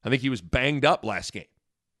 I think he was banged up last game.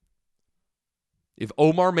 If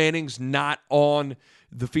Omar Manning's not on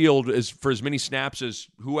the field for as many snaps as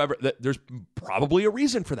whoever, there's probably a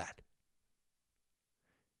reason for that.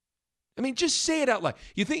 I mean, just say it out loud.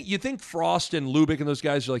 You think Frost and Lubick and those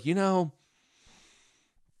guys are like,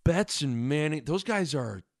 Betts and Manning, those guys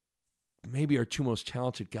are maybe our two most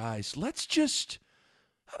talented guys.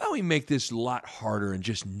 How about we make this a lot harder and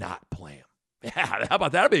just not play them? Yeah, how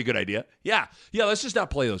about that? That'd be a good idea. Yeah, let's just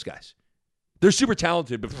not play those guys. They're super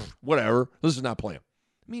talented, but whatever. Let's just not play them.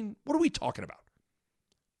 I mean, what are we talking about?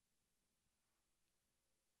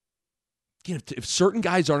 Again, if certain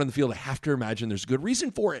guys aren't on the field, I have to imagine there's a good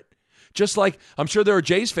reason for it. Just like I'm sure there are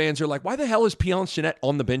Jays fans who are like, why the hell is Pion Stinnett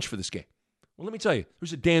on the bench for this game? Well, let me tell you,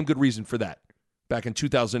 there's a damn good reason for that back in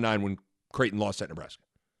 2009 when Creighton lost at Nebraska.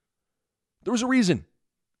 There was a reason.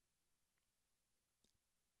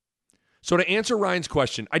 So to answer Ryan's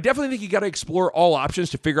question, I definitely think you got to explore all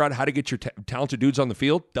options to figure out how to get your talented dudes on the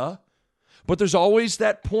field. Duh. But there's always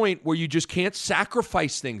that point where you just can't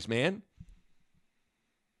sacrifice things, man.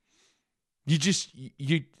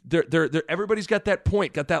 Everybody's got that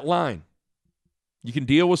point, got that line. You can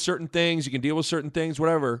deal with certain things,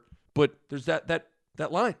 whatever. But there's that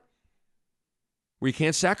line where you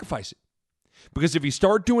can't sacrifice it. Because if you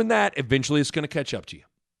start doing that, eventually it's going to catch up to you.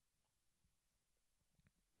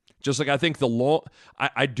 Just like I think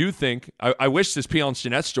I wish this Pion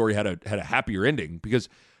Stinnett story had a happier ending, because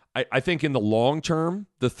I think in the long term,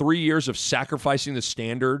 the 3 years of sacrificing the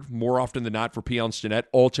standard more often than not for Pion Stinnett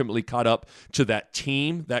ultimately caught up to that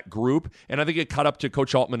team, that group, and I think it caught up to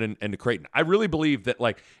Coach Altman and to Creighton. I really believe that,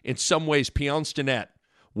 in some ways, Pion Stinnett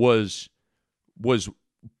was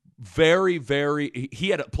very, very, he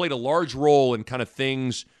had played a large role in kind of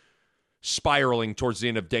things spiraling towards the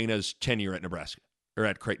end of Dana's tenure at Nebraska. Or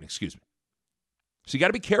at Creighton, excuse me. So you got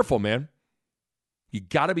to be careful, man. You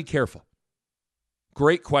got to be careful.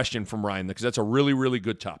 Great question from Ryan, because that's a really, really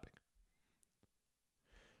good topic.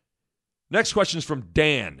 Next question is from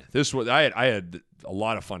Dan. This one, I had a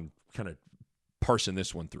lot of fun kind of parsing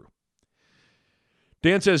this one through.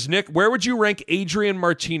 Dan says, Nick, where would you rank Adrian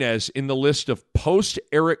Martinez in the list of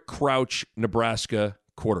post-Eric Crouch Nebraska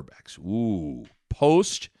quarterbacks? Ooh,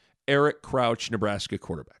 post-Eric Crouch Nebraska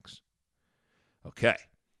quarterbacks. Okay.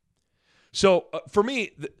 So for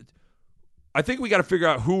me, I think we got to figure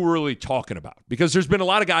out who we're really talking about, because there's been a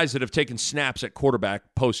lot of guys that have taken snaps at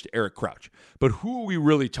quarterback post Eric Crouch. But who are we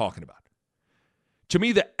really talking about? To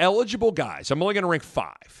me, the eligible guys, I'm only going to rank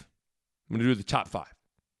 5. I'm going to do the top 5.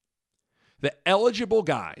 The eligible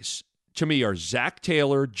guys to me are Zach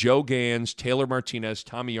Taylor, Joe Gans, Taylor Martinez,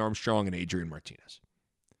 Tommy Armstrong, and Adrian Martinez.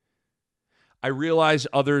 I realize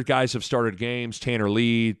other guys have started games, Tanner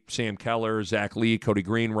Lee, Sam Keller, Zach Lee, Cody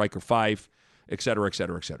Green, Riker Fife, et cetera, et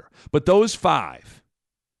cetera, et cetera. But those 5,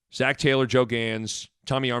 Zach Taylor, Joe Gans,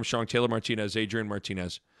 Tommy Armstrong, Taylor Martinez, Adrian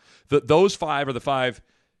Martinez, those 5 are the 5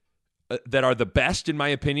 that are the best, in my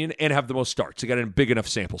opinion, and have the most starts. They got a big enough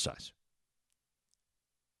sample size.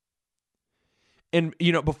 And,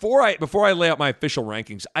 before I lay out my official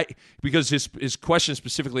rankings, because his question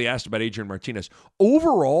specifically asked about Adrian Martinez,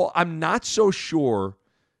 overall, I'm not so sure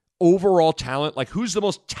overall talent, like who's the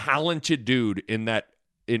most talented dude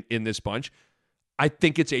in this bunch. I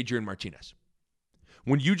think it's Adrian Martinez.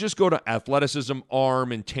 When you just go to athleticism, arm,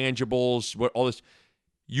 intangibles, all this,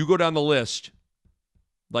 you go down the list,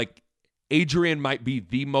 like Adrian might be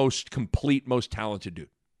the most complete, most talented dude.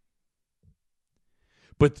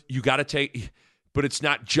 But you got to but it's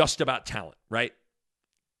not just about talent, right?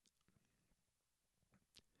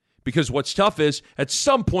 Because what's tough is, at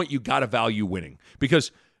some point, you got to value winning.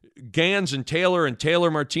 Because Gans and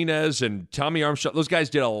Taylor Martinez and Tommy Armstrong, those guys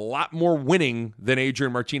did a lot more winning than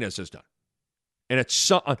Adrian Martinez has done. And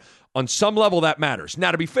on some level, that matters.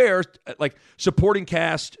 Now, to be fair, like supporting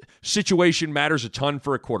cast situation matters a ton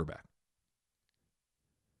for a quarterback.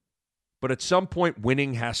 But at some point,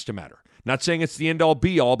 winning has to matter. Not saying it's the end-all,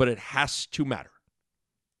 be-all, but it has to matter.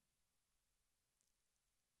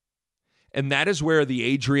 And that is where the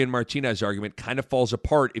Adrian Martinez argument kind of falls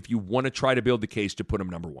apart if you want to try to build the case to put him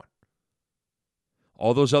number one.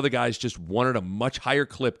 All those other guys just won at a much higher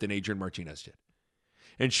clip than Adrian Martinez did.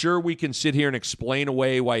 And sure, we can sit here and explain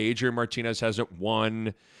away why Adrian Martinez hasn't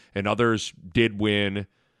won and others did win.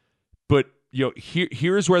 But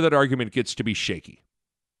here's where that argument gets to be shaky.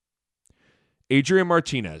 Adrian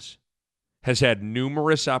Martinez has had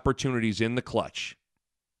numerous opportunities in the clutch,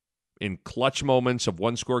 in clutch moments of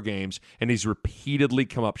one-score games, and he's repeatedly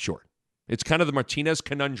come up short. It's kind of the Martinez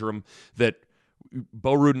conundrum that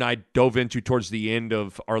Bo Ruud and I dove into towards the end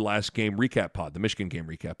of our last game recap pod, the Michigan game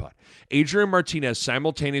recap pod. Adrian Martinez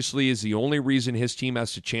simultaneously is the only reason his team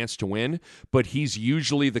has a chance to win, but he's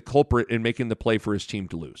usually the culprit in making the play for his team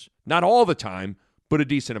to lose. Not all the time, but a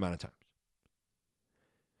decent amount of times.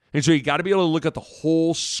 And so you got to be able to look at the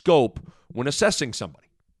whole scope when assessing somebody.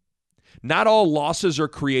 Not all losses are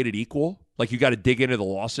created equal. Like, you got to dig into the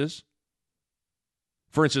losses.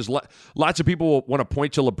 For instance, lots of people want to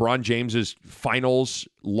point to LeBron James's finals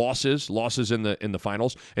losses in the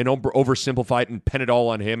finals, and oversimplify it and pin it all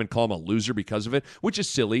on him and call him a loser because of it, which is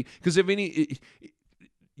silly. Because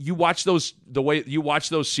you watch those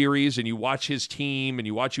series and you watch his team and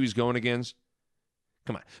you watch who he's going against.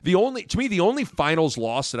 Come on. The only finals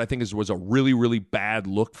loss that I think was a really, really bad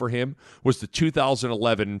look for him was the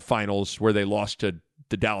 2011 finals where they lost to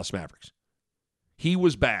the Dallas Mavericks. He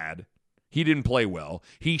was bad. He didn't play well.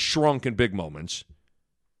 He shrunk in big moments.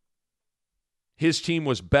 His team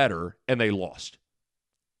was better, and they lost.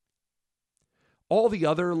 All the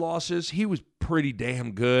other losses, he was pretty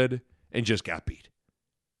damn good and just got beat.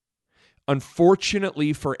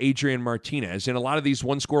 Unfortunately for Adrian Martinez, in a lot of these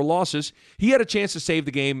one-score losses, he had a chance to save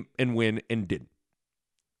the game and win and didn't.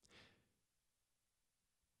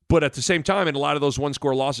 But at the same time, in a lot of those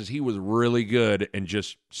one-score losses, he was really good and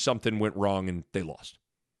just something went wrong and they lost.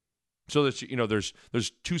 So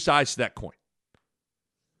there's two sides to that coin.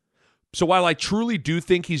 So while I truly do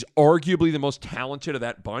think he's arguably the most talented of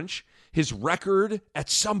that bunch, his record at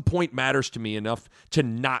some point matters to me enough to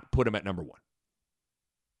not put him at number one.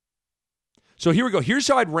 So here we go. Here's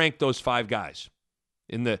how I'd rank those five guys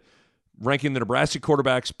in the ranking the Nebraska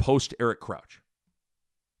quarterbacks post Eric Crouch.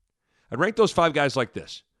 I'd rank those five guys like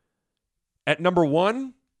this. At number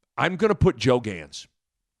one, I'm going to put Joe Gans.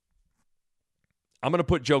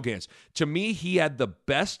 To me, he had the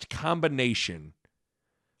best combination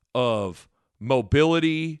of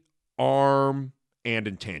mobility, arm, and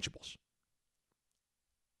intangibles.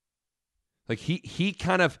 Like he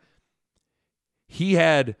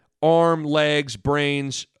had arm, legs,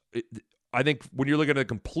 brains. I think when you're looking at a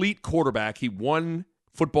complete quarterback, he won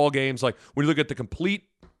football games. Like, when you look at the complete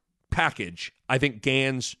package, I think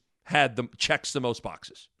Gans checks the most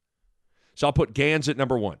boxes. So I'll put Gans at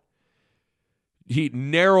number one. He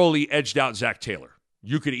narrowly edged out Zach Taylor.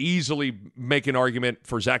 You could easily make an argument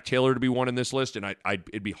for Zach Taylor to be one in this list, and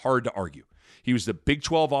it'd be hard to argue. He was the Big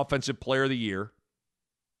 12 Offensive Player of the Year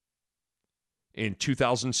in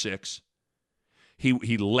 2006.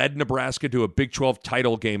 He led Nebraska to a Big 12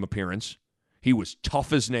 title game appearance. He was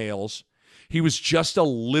tough as nails. He was just a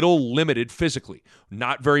little limited physically.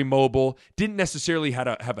 Not very mobile. Didn't necessarily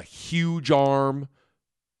have a huge arm.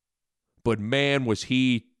 But man, was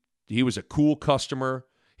he was a cool customer.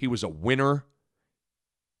 He was a winner.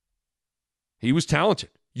 He was talented.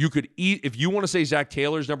 If you want to say Zach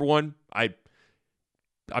Taylor's number one, I'm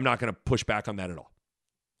not going to push back on that at all.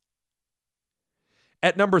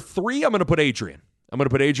 At number three, I'm going to put Adrian. I'm going to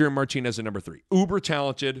put Adrian Martinez at number three. Uber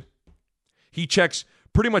talented. He checks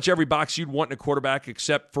pretty much every box you'd want in a quarterback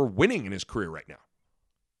except for winning in his career right now.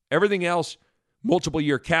 Everything else,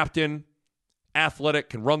 multiple-year captain, athletic,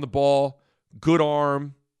 can run the ball, good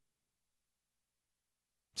arm,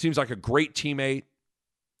 seems like a great teammate.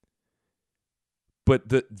 But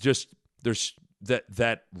there's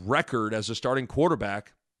that record as a starting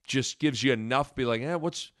quarterback just gives you enough to be like,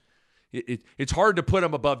 it's hard to put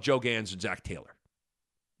him above Joe Gans and Zach Taylor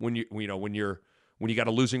when you got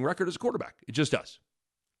a losing record as a quarterback. It just does.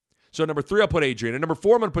 So number three, I'll put Adrian. And number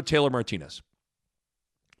four, I'm going to put Taylor Martinez.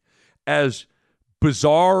 As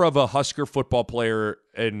bizarre of a Husker football player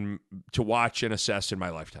and to watch and assess in my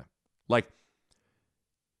lifetime. Like,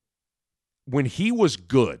 when he was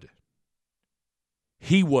good,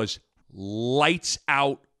 he was lights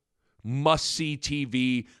out, must-see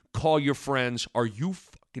TV, call your friends. Are you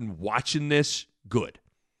fucking watching this? Good.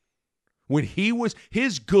 When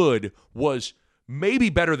his good was maybe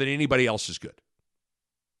better than anybody else's good.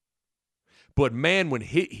 But man, when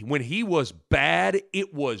he was bad,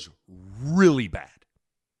 it was really bad.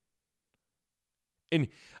 And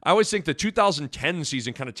I always think the 2010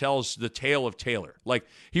 season kind of tells the tale of Taylor. Like,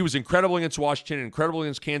 he was incredible against Washington, incredible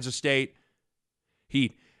against Kansas State.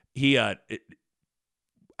 He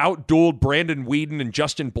outdueled Brandon Weeden and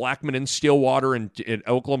Justin Blackmon in Stillwater and in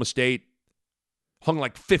Oklahoma State. Hung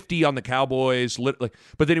like 50 on the Cowboys.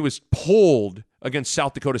 But then he was pulled against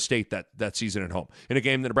South Dakota State that season at home in a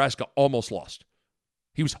game that Nebraska almost lost.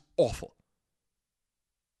 He was awful.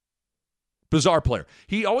 Bizarre player.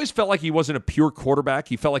 He always felt like he wasn't a pure quarterback.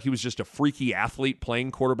 He felt like he was just a freaky athlete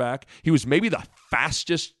playing quarterback. He was maybe the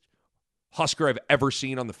fastest Husker I've ever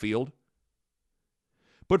seen on the field.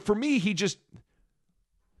 But for me,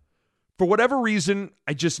 for whatever reason,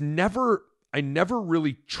 I never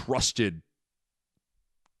really trusted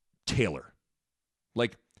Taylor.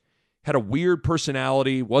 Like, had a weird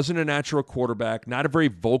personality, wasn't a natural quarterback, not a very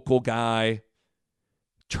vocal guy,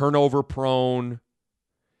 turnover prone.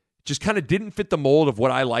 Just kind of didn't fit the mold of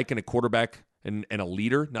what I like in a quarterback and a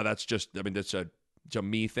leader. Now, that's a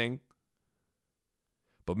me thing.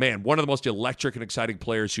 But, man, one of the most electric and exciting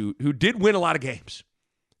players who did win a lot of games.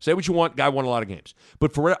 Say what you want, guy won a lot of games.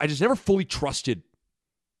 But I just never fully trusted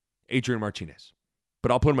Adrian Martinez.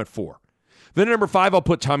 But I'll put him at 4. Then at number 5, I'll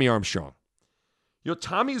put Tommy Armstrong.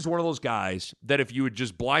 Tommy is one of those guys that if you would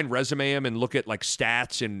just blind resume him and look at like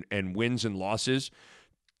stats and wins and losses,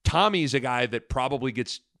 Tommy's a guy that probably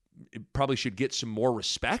should get some more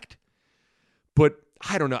respect. But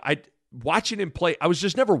I don't know. Watching him play, I was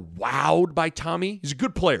just never wowed by Tommy. He's a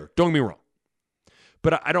good player, don't get me wrong.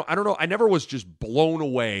 But I don't know. I never was just blown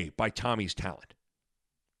away by Tommy's talent.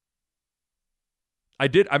 I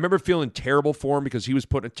remember feeling terrible for him because he was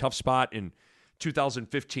put in a tough spot in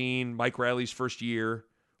 2015, Mike Riley's first year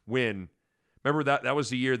win. Remember that was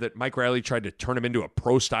the year that Mike Riley tried to turn him into a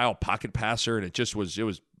pro-style pocket passer, and it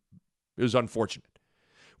was unfortunate.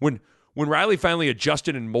 When Riley finally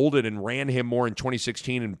adjusted and molded and ran him more in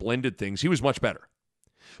 2016 and blended things, he was much better.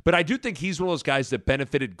 But I do think he's one of those guys that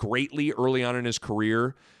benefited greatly early on in his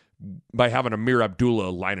career by having Amir Abdullah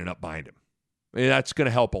lining up behind him. I mean, that's going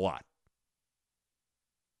to help a lot.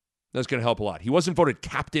 He wasn't voted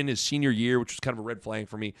captain his senior year, which was kind of a red flag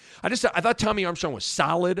for me. I thought Tommy Armstrong was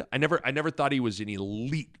solid. I never thought he was an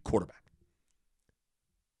elite quarterback.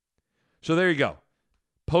 So there you go.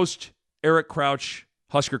 Post Eric Crouch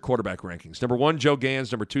Husker quarterback rankings. Number 1, Joe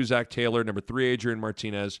Gans. Number 2, Zach Taylor. Number 3, Adrian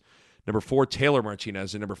Martinez. Number 4, Taylor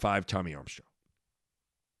Martinez. And number 5, Tommy Armstrong.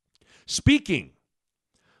 Speaking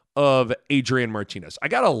of Adrian Martinez, I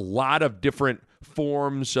got a lot of different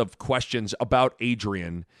forms of questions about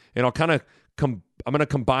Adrian, and I'll I'm going to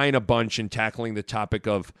combine a bunch in tackling the topic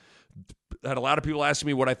of that. A lot of people ask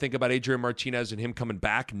me what I think about Adrian Martinez and him coming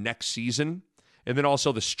back next season, and then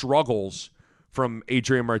also the struggles from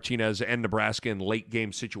Adrian Martinez and Nebraska in late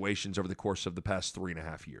game situations over the course of the past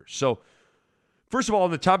 3.5 years. So, first of all,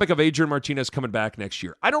 on the topic of Adrian Martinez coming back next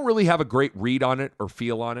year, I don't really have a great read on it or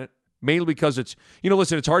feel on it. Mainly because it's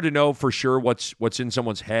hard to know for sure what's in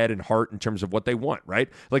someone's head and heart in terms of what they want, right?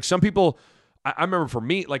 Like some people, I remember for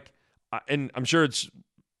me, like, and I'm sure it's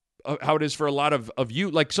how it is for a lot of you,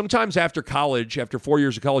 like sometimes after college, after 4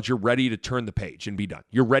 years of college, you're ready to turn the page and be done.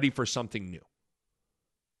 You're ready for something new.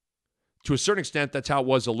 To a certain extent, that's how it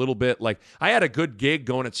was a little bit. Like I had a good gig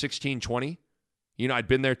going at 16, 20. I'd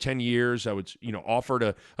been there 10 years. I was, offered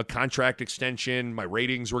a contract extension. My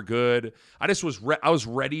ratings were good. I just was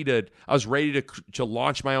ready to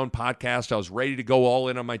launch my own podcast. I was ready to go all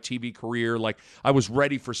in on my TV career. Like I was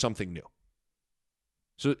ready for something new.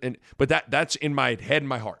 So, but that's in my head and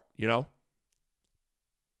my heart,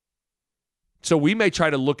 So we may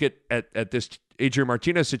try to look at this Adrian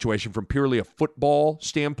Martinez situation from purely a football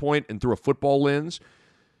standpoint and through a football lens.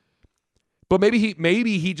 But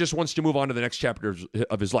maybe he just wants to move on to the next chapter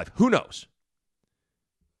of his life. Who knows?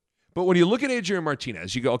 But when you look at Adrian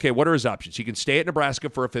Martinez, you go, okay, what are his options? He can stay at Nebraska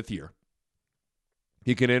for a 5th year.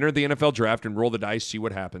 He can enter the NFL draft and roll the dice, see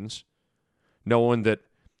what happens. Knowing that,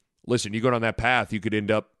 listen, you go down that path, you could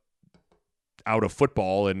end up out of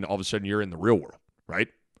football and all of a sudden you're in the real world, right?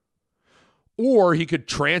 Or he could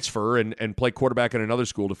transfer and play quarterback at another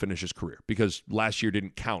school to finish his career because last year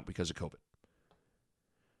didn't count because of COVID.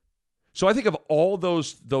 So I think of all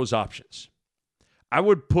those options, I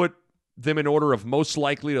would put them in order of most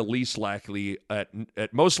likely to least likely. At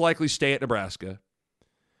most likely, stay at Nebraska.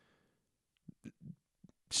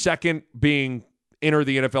 Second being enter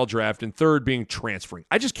the NFL draft, and third being transferring.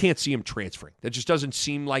 I just can't see him transferring. That just doesn't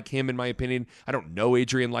seem like him, in my opinion. I don't know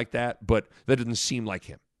Adrian like that, but that doesn't seem like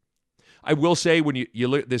him. I will say when you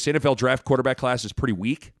look, this NFL draft quarterback class is pretty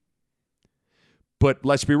weak. But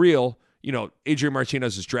let's be real. Adrian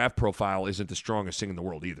Martinez's draft profile isn't the strongest thing in the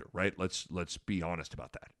world either, right? Let's be honest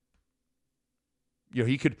about that.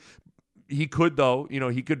 he could though,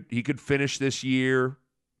 he could finish this year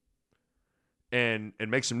and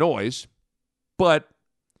make some noise. But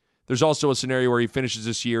there's also a scenario where he finishes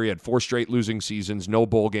this year. He had 4 straight losing seasons, no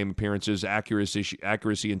bowl game appearances,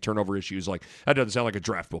 accuracy and turnover issues. Like, that doesn't sound like a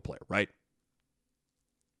draftable player, right?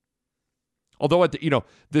 Although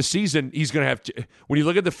this season he's going to have to. When you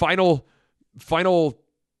look at the final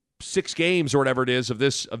 6 games or whatever it is of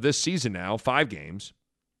this season now, 5 games,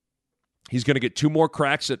 he's going to get 2 more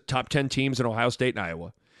cracks at top 10 teams in Ohio State and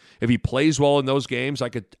Iowa. If he plays well in those games,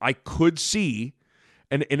 I could see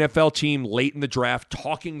an NFL team late in the draft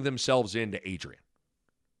talking themselves into Adrian.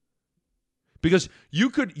 Because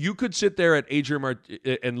you could sit there at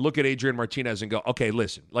and look at Adrian Martinez and go, okay,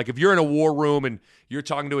 listen, like if you're in a war room and you're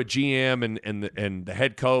talking to a GM and the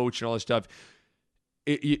head coach and all this stuff,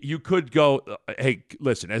 you could go, hey,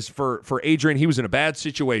 listen, as for Adrian, he was in a bad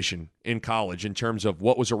situation in college in terms of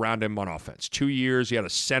what was around him on offense. 2 years, he had a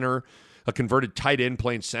center, a converted tight end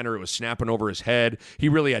playing center. It was snapping over his head. He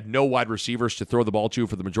really had no wide receivers to throw the ball to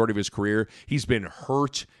for the majority of his career. He's been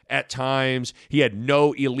hurt at times. He had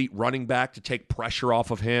no elite running back to take pressure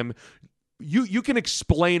off of him. You can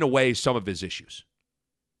explain away some of his issues.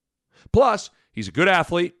 Plus, he's a good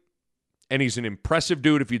athlete, and he's an impressive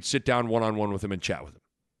dude if you'd sit down one-on-one with him and chat with him.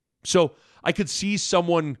 So I could see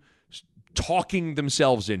someone talking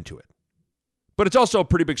themselves into it. But it's also a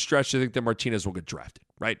pretty big stretch to think that Martinez will get drafted,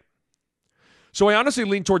 right? So I honestly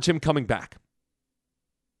lean towards him coming back.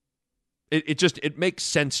 It makes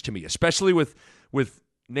sense to me, especially with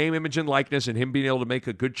name, image, and likeness and him being able to make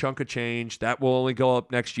a good chunk of change. That will only go up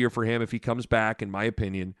next year for him if he comes back, in my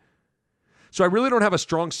opinion. So I really don't have a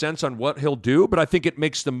strong sense on what he'll do, but I think it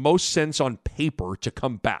makes the most sense on paper to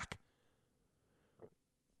come back.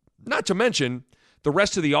 Not to mention, the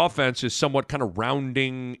rest of the offense is somewhat kind of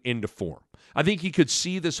rounding into form. I think he could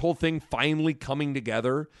see this whole thing finally coming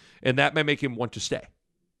together, and that may make him want to stay.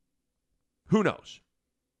 Who knows?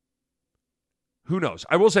 Who knows?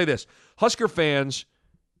 I will say this. Husker fans,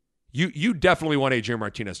 you definitely want Adrian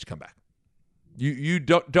Martinez to come back. You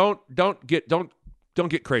don't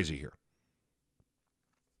get crazy here.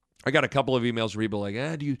 I got a couple of emails where people are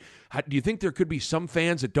like, do you think there could be some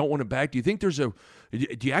fans that don't want him back? Do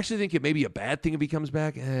you actually think it may be a bad thing if he comes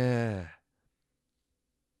back?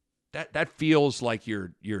 That feels like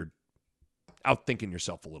you're outthinking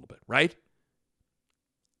yourself a little bit, right?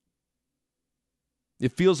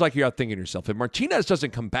 It feels like you're outthinking yourself. If Martinez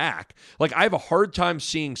doesn't come back, like I have a hard time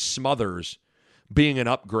seeing Smothers being an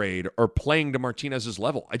upgrade or playing to Martinez's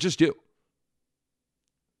level. I just do.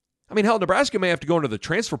 I mean, hell, Nebraska may have to go into the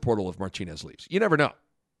transfer portal if Martinez leaves. You never know.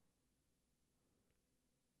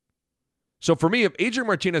 So for me, if Adrian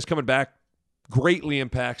Martinez coming back greatly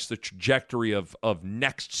impacts the trajectory of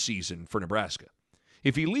next season for Nebraska.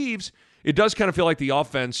 If he leaves, it does kind of feel like the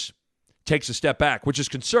offense takes a step back, which is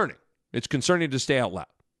concerning. It's concerning to say out loud.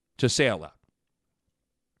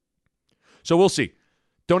 So we'll see.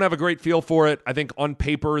 Don't have a great feel for it. I think on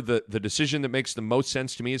paper, the decision that makes the most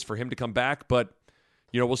sense to me is for him to come back, but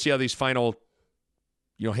we'll see how these final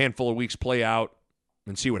handful of weeks play out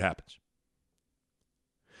and see what happens.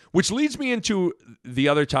 Which leads me into the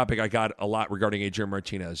other topic I got a lot regarding Adrian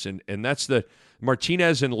Martinez, and that's the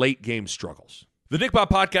Martinez and late game struggles. The Nick Bob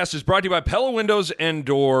Podcast is brought to you by Pella Windows and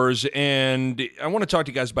Doors, and I want to talk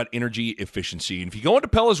to you guys about energy efficiency. And if you go into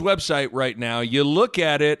Pella's website right now, you look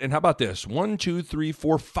at it, and how about this? 1, 2, 3,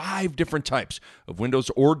 4, 5 different types of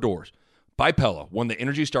windows or doors by Pella won the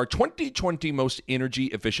Energy Star 2020 Most Energy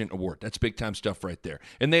Efficient Award. That's big-time stuff right there.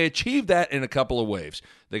 And they achieved that in a couple of ways.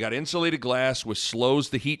 They got insulated glass, which slows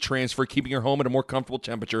the heat transfer, keeping your home at a more comfortable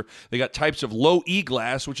temperature. They got types of low-E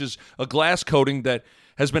glass, which is a glass coating that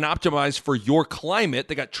has been optimized for your climate.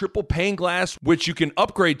 They got triple pane glass, which you can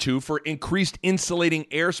upgrade to for increased insulating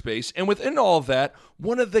airspace. And within all of that,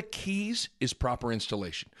 one of the keys is proper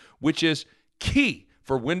installation, which is key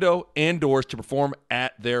for window and doors to perform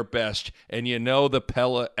at their best. And the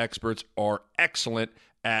Pella experts are excellent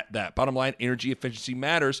at that. Bottom line, energy efficiency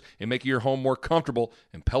matters in making your home more comfortable,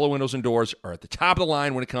 and Pella windows and doors are at the top of the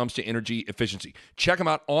line when it comes to energy efficiency. Check them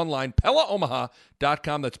out online,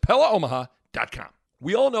 PellaOmaha.com. That's PellaOmaha.com.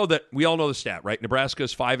 We all know the stat, right? Nebraska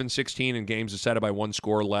is 5-16 in games decided by 1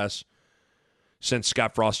 score or less since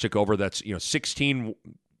Scott Frost took over. That's 16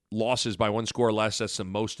 losses by 1 score or less. That's the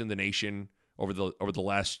most in the nation over the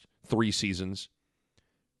last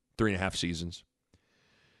 3.5 seasons.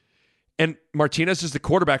 And Martinez is the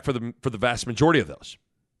quarterback for the vast majority of those.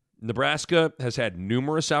 Nebraska has had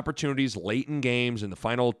numerous opportunities late in games in the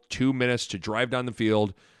final 2 minutes to drive down the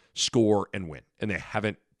field, score, and win. And they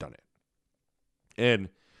haven't done it. And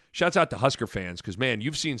shouts out to Husker fans because, man,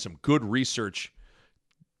 you've seen some good research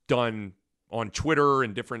done on Twitter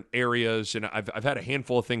and different areas, and I've had a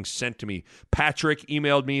handful of things sent to me. Patrick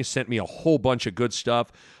emailed me, sent me a whole bunch of good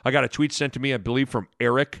stuff. I got a tweet sent to me, I believe, from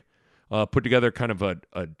Eric, put together kind of a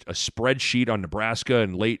spreadsheet on Nebraska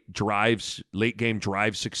and late game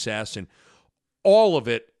drive success, and all of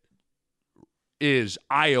it is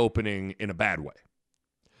eye-opening in a bad way.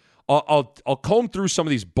 I'll comb through some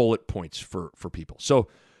of these bullet points for people. So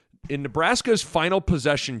in Nebraska's final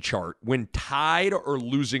possession chart, when tied or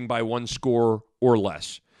losing by one score or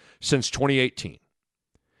less since 2018,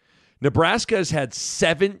 Nebraska has had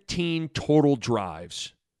 17 total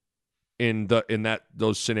drives in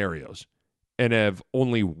those scenarios and have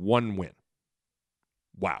only one win.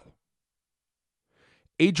 Wow.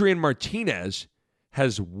 Adrian Martinez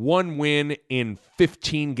has one win in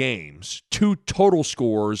 15 games, 2 total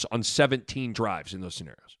scores on 17 drives in those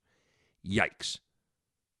scenarios. Yikes.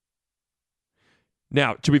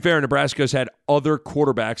 Now, to be fair, Nebraska has had other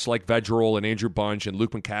quarterbacks like Vedral and Andrew Bunch and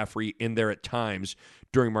Luke McCaffrey in there at times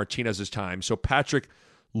during Martinez's time. So Patrick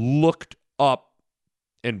looked up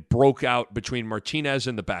and broke out between Martinez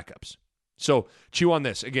and the backups. So chew on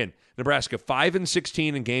this. Again, Nebraska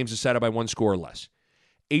 5-16 in games decided by one score or less.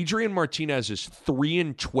 Adrian Martinez is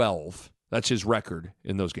 3-12. That's his record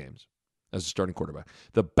in those games as a starting quarterback.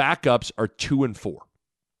 The backups are 2-4.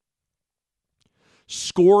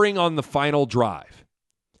 Scoring on the final drive,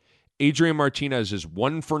 Adrian Martinez is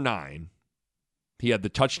 1 for 9. He had the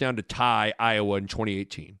touchdown to tie Iowa in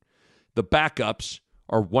 2018. The backups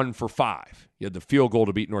are 1 for 5. He had the field goal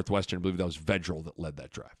to beat Northwestern. I believe that was Vedral that led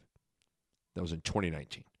that drive. That was in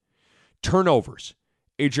 2019. Turnovers.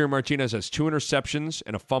 Adrian Martinez has 2 interceptions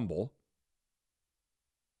and a fumble.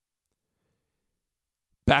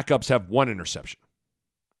 Backups have 1 interception.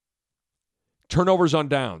 Turnovers on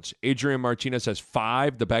downs. Adrian Martinez has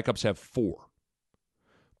 5. The backups have 4.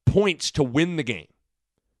 Points to win the game.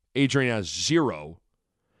 Adrian has 0.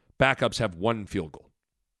 Backups have 1 field goal.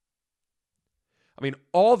 I mean,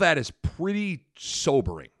 all that is pretty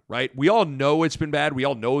sobering, right? We all know it's been bad. We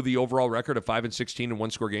all know the overall record of 5-16 in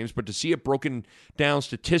one-score games, but to see it broken down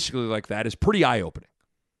statistically like that is pretty eye-opening.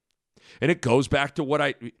 And it goes back to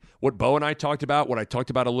what Bo and I talked about, what I talked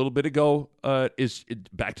about a little bit ago, is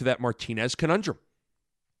back to that Martinez conundrum.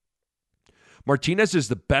 Martinez is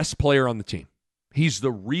the best player on the team. He's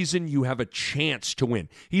the reason you have a chance to win.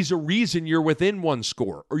 He's the reason you're within one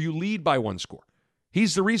score or you lead by one score.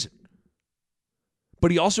 He's the reason.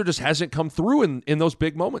 But he also just hasn't come through in those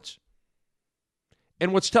big moments.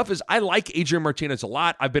 And what's tough is I like Adrian Martinez a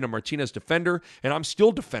lot. I've been a Martinez defender, and I'm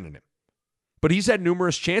still defending him. But he's had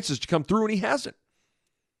numerous chances to come through, and he hasn't.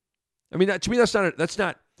 I mean, to me, that's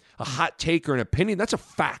not a hot take or an opinion. That's a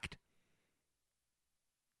fact.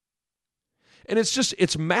 And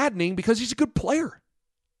it's maddening because he's a good player.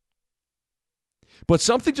 But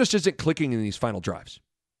something just isn't clicking in these final drives.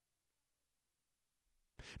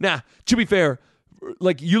 Now, to be fair,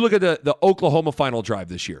 like you look at the Oklahoma final drive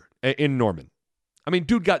this year in Norman. I mean,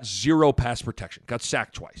 dude got 0 pass protection, got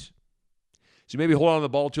sacked twice. So maybe hold on to the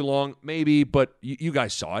ball too long, maybe, but you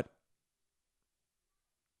guys saw it.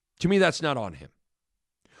 To me, that's not on him.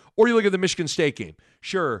 Or you look at the Michigan State game.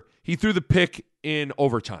 Sure, he threw the pick in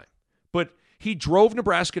overtime, but he drove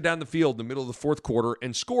Nebraska down the field in the middle of the fourth quarter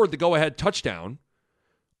and scored the go-ahead touchdown,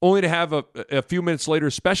 only to have a few minutes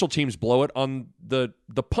later special teams blow it on the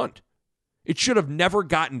punt. It should have never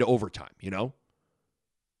gotten to overtime, you know?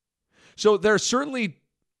 So there certainly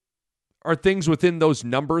are things within those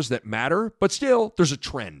numbers that matter, but still, there's a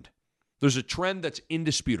trend. There's a trend that's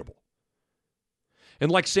indisputable.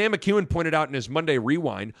 And like Sam McEwen pointed out in his Monday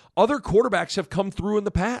Rewind, other quarterbacks have come through in the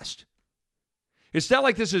past. It's not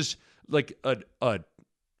like this is like a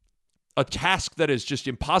task that is just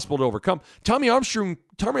impossible to overcome. Tommy Armstrong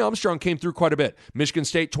came through quite a bit. Michigan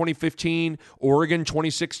State 2015, Oregon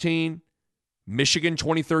 2016, Michigan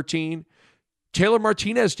 2013. Taylor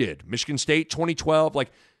Martinez did. Michigan State 2012.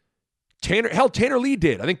 Like Tanner Lee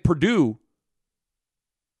did. I think Purdue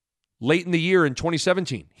late in the year in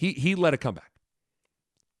 2017. He led a comeback.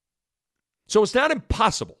 So it's not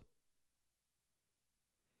impossible.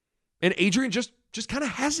 And Adrian just kind of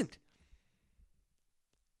hasn't.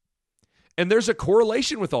 And there's a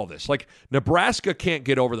correlation with all this. Like Nebraska can't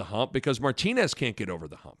get over the hump because Martinez can't get over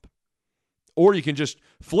the hump. Or you can just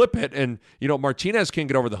flip it and, Martinez can't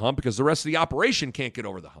get over the hump because the rest of the operation can't get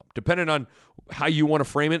over the hump, depending on how you want to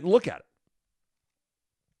frame it and look at it.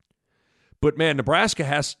 But, man, Nebraska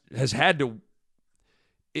has had to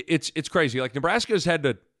 – it's crazy. Like, Nebraska has had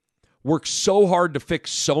to work so hard to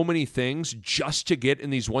fix so many things just to get in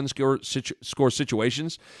these one-score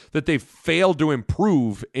situations that they've failed to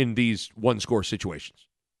improve in these one-score situations,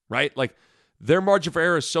 right? Like, their margin for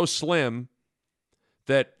error is so slim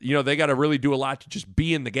that, they got to really do a lot to just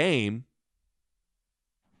be in the game.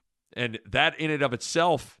 And that in and of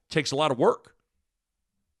itself takes a lot of work.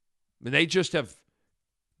 And they just have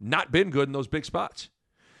not been good in those big spots.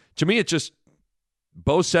 To me, it just,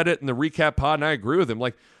 Bo said it in the recap pod, and I agree with him.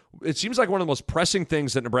 Like, it seems like one of the most pressing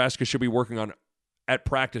things that Nebraska should be working on at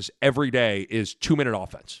practice every day is 2-minute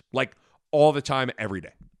offense. Like, all the time, every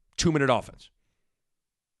day. 2-minute offense.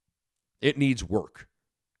 It needs work.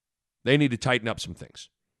 They need to tighten up some things.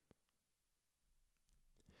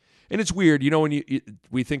 And it's weird, when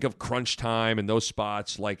we think of crunch time and those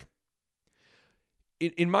spots, like,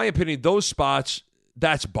 in my opinion, those spots,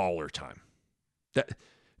 that's baller time.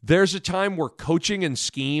 There's a time where coaching and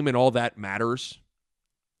scheme and all that matters.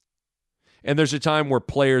 And there's a time where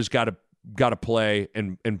players got to play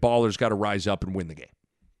and ballers got to rise up and win the game.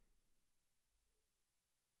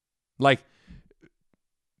 Like,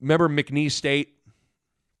 remember McNeese State?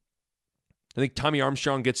 I think Tommy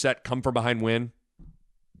Armstrong gets that come from behind win.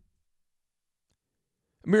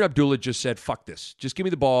 Amir Abdullah just said, fuck this. Just give me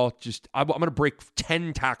the ball. I'm going to break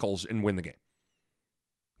 10 tackles and win the game.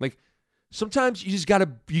 Like, sometimes you gotta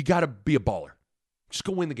be a baller. Just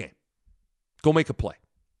go win the game. Go make a play.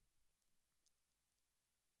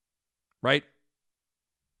 Right?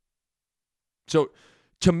 So,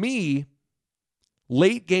 to me,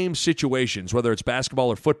 late game situations, whether it's basketball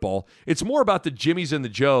or football, it's more about the Jimmies and the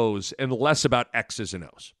Joes and less about X's and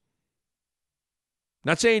O's.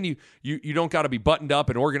 Not saying you don't got to be buttoned up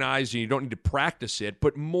and organized and you don't need to practice it,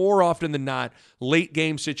 but more often than not, late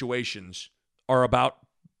game situations are about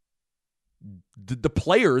the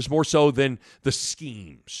players more so than the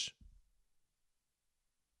schemes.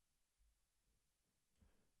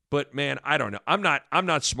 But man, I don't know. I'm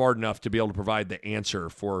not smart enough to be able to provide the answer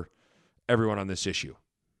for everyone on this issue.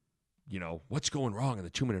 What's going wrong in the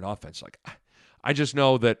 2-minute offense? Like, I just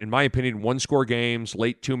know that, in my opinion, 1-score games,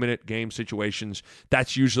 late 2-minute game situations,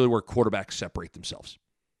 that's usually where quarterbacks separate themselves.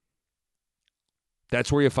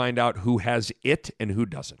 That's where you find out who has it and who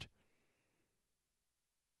doesn't.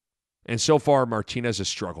 And so far, Martinez has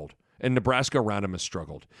struggled, and Nebraska around him has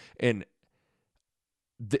struggled. And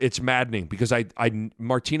it's maddening because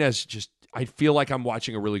Martinez just, I feel like I'm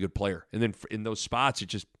watching a really good player. And then in those spots, it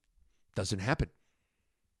just doesn't happen.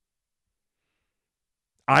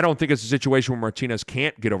 I don't think it's a situation where Martinez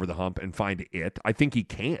can't get over the hump and find it. I think he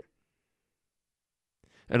can.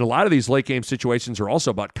 And a lot of these late game situations are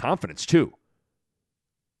also about confidence too.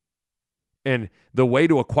 And the way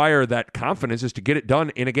to acquire that confidence is to get it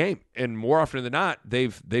done in a game. And more often than not,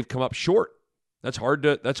 they've come up short. That's hard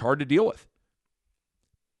to deal with.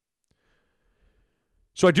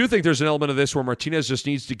 So I do think there's an element of this where Martinez just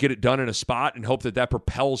needs to get it done in a spot and hope that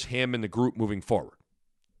propels him and the group moving forward.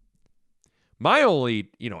 My only,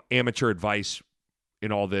 amateur advice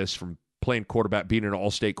in all this, from playing quarterback, being an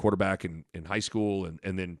all-state quarterback in high school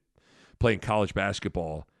and then playing college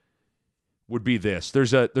basketball, would be this.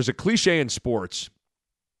 There's a cliche in sports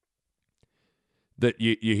that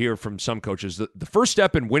you hear from some coaches. The first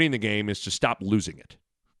step in winning the game is to stop losing it.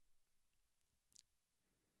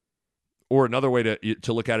 Or another way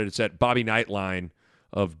to look at it, it's that Bobby Knight line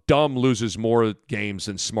of dumb loses more games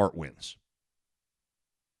than smart wins.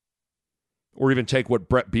 Or even take what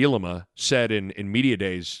Brett Bielema said in Media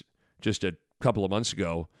Days just a couple of months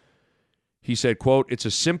ago. He said, quote, "It's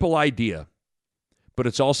a simple idea, but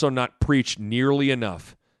it's also not preached nearly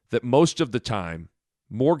enough that most of the time,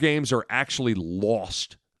 more games are actually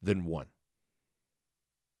lost than won."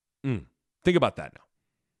 Think about that now.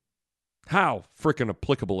 How freaking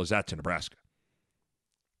applicable is that to Nebraska?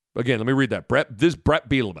 Again, let me read that. Brett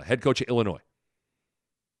Bielema, head coach of Illinois.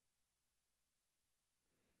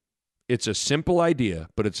 "It's a simple idea,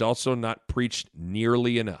 but it's also not preached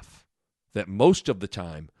nearly enough that most of the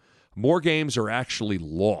time, more games are actually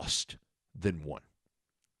lost than won."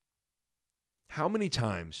 How many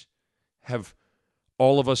times have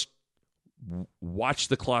all of us watched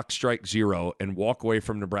the clock strike zero and walk away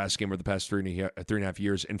from Nebraska game over the past 3.5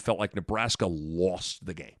 years and felt like Nebraska lost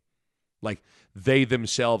the game? Like they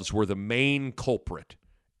themselves were the main culprit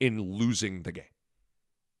in losing the game.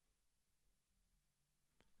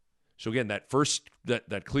 So again, that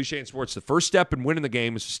cliche in sports, the first step in winning the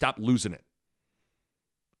game is to stop losing it.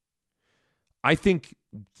 I think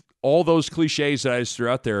all those cliches that I just threw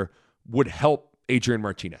out there would help Adrian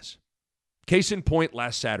Martinez. Case in point,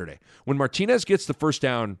 last Saturday, when Martinez gets the first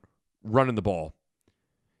down running the ball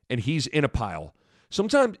and he's in a pile,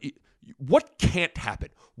 sometimes what can't happen?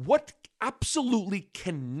 What absolutely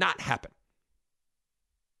cannot happen?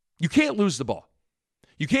 You can't lose the ball.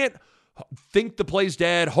 You can't think the play's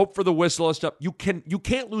dead, hope for the whistle and stuff. You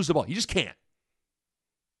can't lose the ball. You just can't.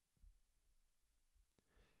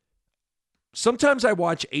 sometimes I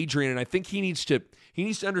watch Adrian, and I think he needs to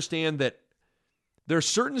understand that there are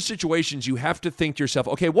certain situations you have to think to yourself,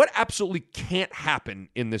 okay, what absolutely can't happen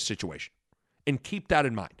in this situation? And keep that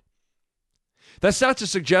in mind. That's not to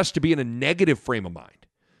suggest to be in a negative frame of mind.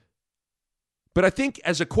 But I think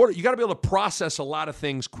as a quarterback, you got to be able to process a lot of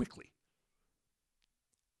things quickly.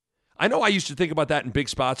 I know I used to think about that in big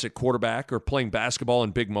spots at quarterback or playing basketball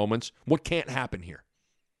in big moments. What can't happen here?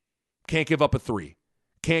 Can't give up a 3.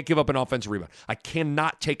 Can't give up an offensive rebound. I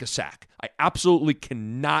cannot take a sack. I absolutely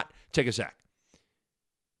cannot take a sack.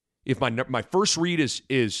 If my first read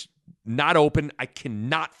is not open, I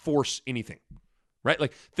cannot force anything, right?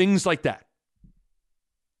 Like things like that.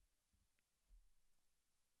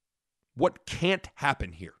 What can't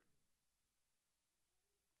happen here?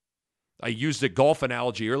 I used the golf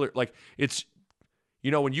analogy earlier. Like it's,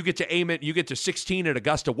 when you get to aim it, you get to 16 at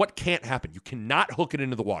Augusta, what can't happen? You cannot hook it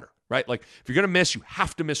into the water, right? Like if you're going to miss, you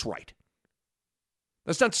have to miss right.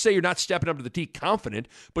 That's not to say you're not stepping up to the tee confident,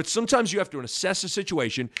 but sometimes you have to assess a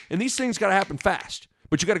situation, and these things got to happen fast.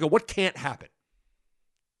 But you got to go, what can't happen?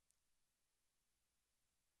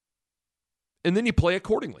 And then you play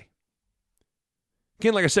accordingly.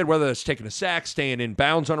 Again, like I said, whether it's taking a sack, staying in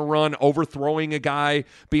bounds on a run, overthrowing a guy,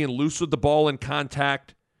 being loose with the ball in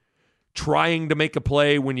contact, trying to make a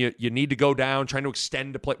play when you need to go down, trying to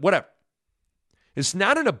extend a play, whatever. It's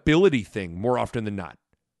not an ability thing more often than not.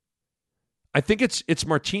 I think it's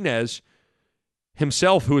Martinez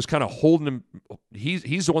himself who is kind of holding him.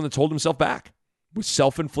 He's the one that's holding himself back with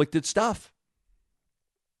self-inflicted stuff.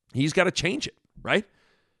 He's got to change it, right?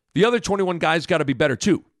 The other 21 guys got to be better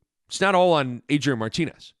too. It's not all on Adrian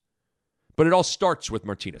Martinez, but it all starts with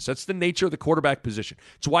Martinez. That's the nature of the quarterback position.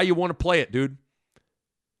 It's why you want to play it, dude.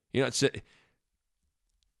 It's too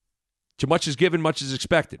much is given, much is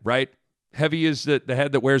expected, right? Heavy is the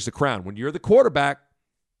head that wears the crown. When you're the quarterback,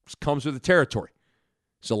 it comes with the territory.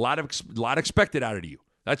 There's a lot expected out of you.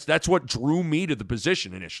 That's what drew me to the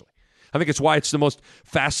position initially. I think it's why it's the most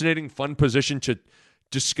fascinating, fun position to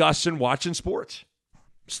discuss and watch in sports.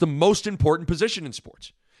 It's the most important position in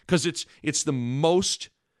sports because it's the most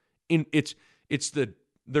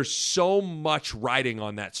there's so much riding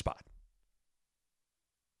on that spot.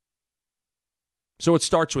 So it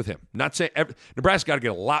starts with him. Not saying Nebraska got to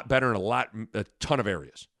get a lot better in a ton of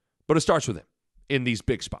areas, but it starts with him in these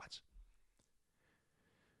big spots.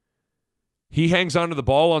 He hangs onto the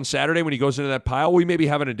ball on Saturday when he goes into that pile. We may be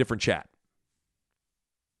having a different chat.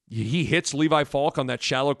 He hits Levi Falk on that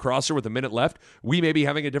shallow crosser with a minute left. We may be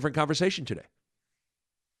having a different conversation today.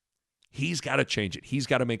 He's got to change it. He's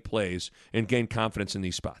got to make plays and gain confidence in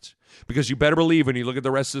these spots. Because you better believe when you look at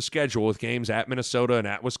the rest of the schedule with games at Minnesota and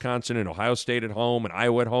at Wisconsin and Ohio State at home and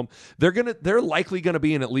Iowa at home, they're likely going to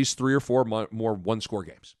be in at least 3 or 4 more one-score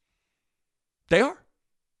games. They are.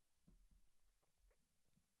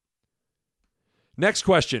 Next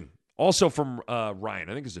question, also from Ryan.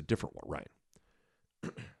 I think it's a different one, Ryan.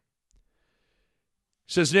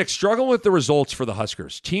 Says, Nick, struggling with the results for the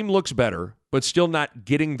Huskers. Team looks better, but still not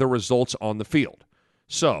getting the results on the field.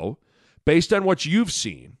 So, based on what you've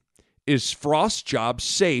seen, is Frost's job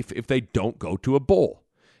safe if they don't go to a bowl?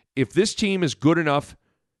 If this team is good enough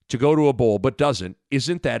to go to a bowl but doesn't,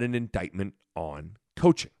 isn't that an indictment on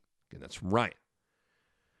coaching? Again, that's from Ryan.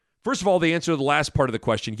 First of all, the answer to the last part of the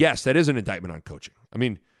question, yes, that is an indictment on coaching. I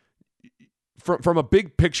mean, from a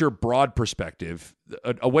big picture, broad perspective,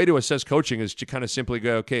 a way to assess coaching is to kind of simply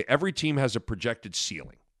go, okay, every team has a projected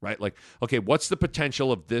ceiling, right? Like, okay, what's the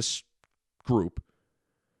potential of this group?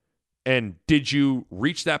 And did you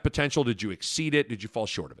reach that potential? Did you exceed it? Did you fall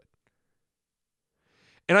short of it?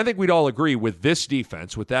 And I think we'd all agree with this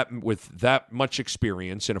defense, with that much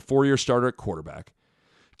experience and a 4-year starter at quarterback,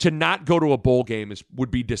 to not go to a bowl game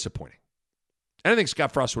would be disappointing. And I think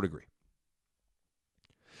Scott Frost would agree.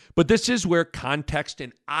 But this is where context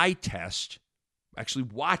and eye test, actually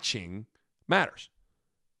watching, matters.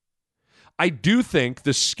 I do think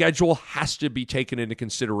the schedule has to be taken into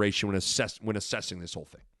consideration when assessing this whole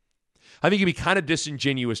thing. I think it'd be kind of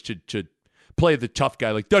disingenuous to play the tough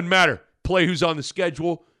guy. Like, doesn't matter. Play who's on the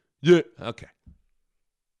schedule. Yeah, okay.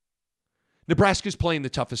 Nebraska's playing the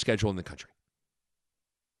toughest schedule in the country.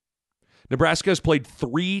 Nebraska has played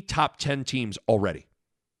 3 top 10 teams already,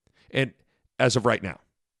 and as of right now.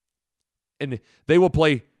 And they will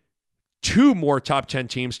play 2 more top 10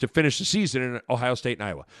 teams to finish the season in Ohio State and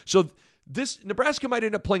Iowa. So this Nebraska might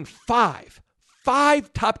end up playing 5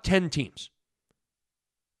 top 10 teams.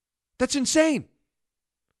 That's insane.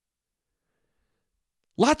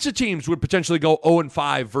 Lots of teams would potentially go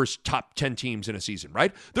 0-5 versus top 10 teams in a season,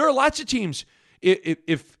 right? There are lots of teams,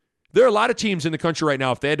 if There are a lot of teams in the country right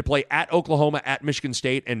now, if they had to play at Oklahoma, at Michigan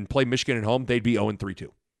State, and play Michigan at home, they'd be 0-3-2.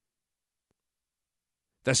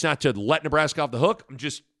 That's not to let Nebraska off the hook. I'm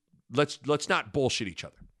just, let's not bullshit each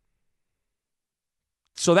other.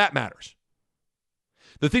 So that matters.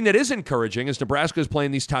 The thing that is encouraging is Nebraska is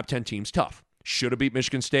playing these top 10 teams tough. Should have beat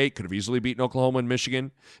Michigan State, could have easily beaten Oklahoma and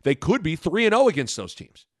Michigan. They could be 3-0 against those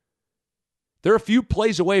teams. They're a few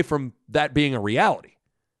plays away from that being a reality.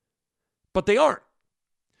 But they aren't.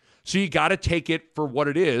 So you got to take it for what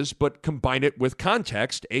it is, but combine it with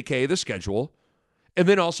context, a.k.a. the schedule, and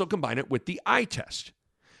then also combine it with the eye test.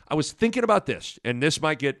 I was thinking about this, and this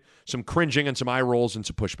might get some cringing and some eye rolls and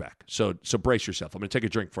some pushback. So brace yourself. I'm going to take a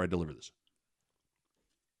drink before I deliver this.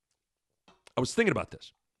 I was thinking about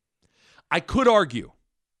this. I could argue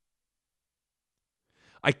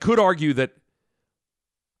that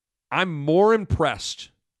I'm more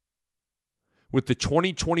impressed with the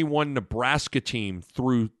 2021 Nebraska team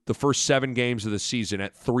through the first 7 games of the season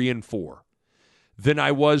at 3-4 than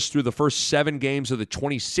I was through the first 7 games of the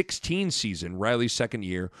 2016 season, Riley's second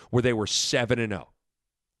year, where they were 7-0.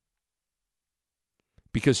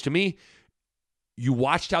 Because to me, you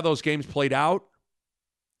watched how those games played out.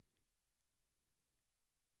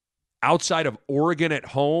 Outside of Oregon at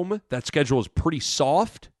home, that schedule is pretty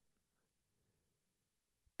soft.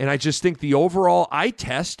 And I just think the overall eye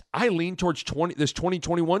test, I lean towards this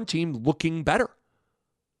 2021 team looking better.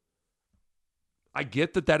 I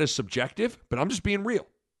get that is subjective, but I'm just being real.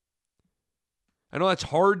 I know that's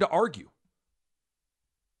hard to argue.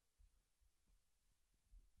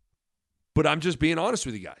 But I'm just being honest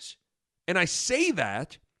with you guys. And I say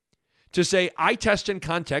that to say eye test and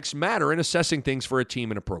context matter in assessing things for a team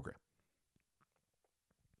and a program.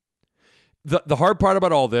 The hard part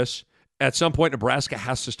about all this, at some point, Nebraska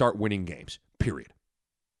has to start winning games, period.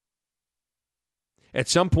 At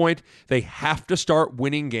some point, they have to start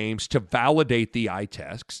winning games to validate the eye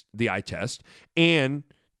test, and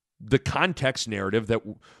the context narrative that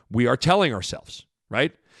we are telling ourselves,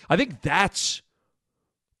 right? I think that's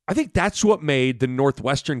what made the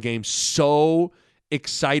Northwestern game so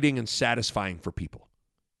exciting and satisfying for people.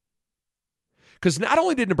 Because not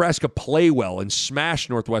only did Nebraska play well and smash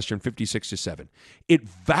Northwestern 56-7, it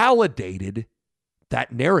validated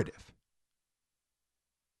that narrative.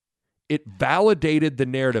 It validated the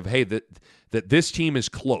narrative, hey, that this team is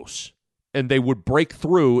close, and they would break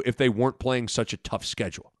through if they weren't playing such a tough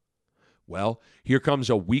schedule. Well, here comes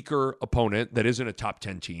a weaker opponent that isn't a top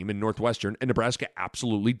 10 team in Northwestern, and Nebraska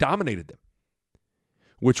absolutely dominated them,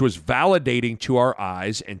 which was validating to our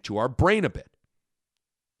eyes and to our brain a bit.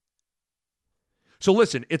 So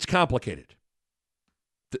listen, it's complicated.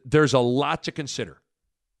 There's a lot to consider.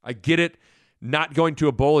 I get it. Not going to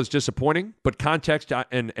a bowl is disappointing, but context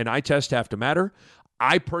and eye test have to matter.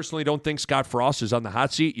 I personally don't think Scott Frost is on the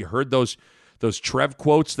hot seat. You heard those Trev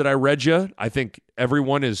quotes that I read you. I think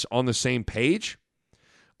everyone is on the same page.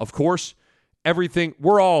 Of course,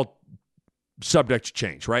 we're all subject to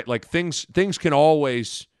change, right? Like things can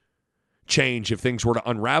always change if things were to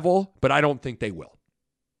unravel, but I don't think they will.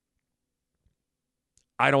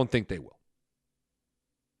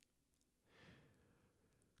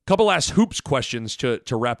 Couple last hoops questions to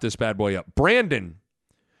wrap this bad boy up. Brandon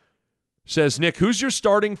says, Nick, who's your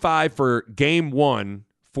starting 5 for game 1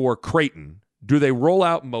 for Creighton? Do they roll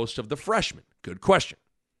out most of the freshmen? Good question.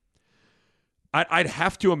 I'd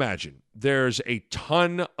have to imagine there's a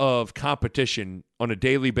ton of competition on a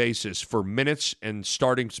daily basis for minutes and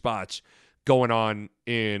starting spots going on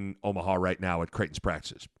in Omaha right now at Creighton's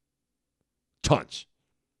practices. Tons.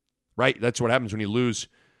 Right? That's what happens when you lose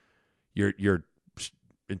your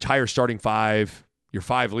entire starting 5, your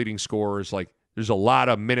 5 leading scorers. Like, there's a lot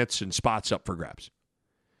of minutes and spots up for grabs.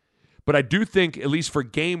 But I do think, at least for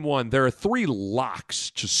game 1, there are 3 locks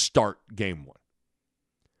to start game 1.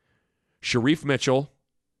 Sharif Mitchell,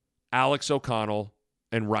 Alex O'Connell,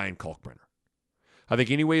 and Ryan Kalkbrenner. I think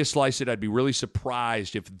any way you slice it, I'd be really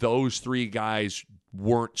surprised if those 3 guys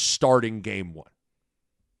weren't starting game 1.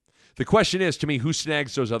 The question is, to me, who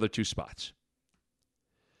snags those other 2 spots?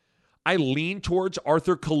 I lean towards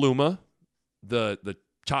Arthur Kaluma, the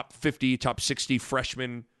top 50, top 60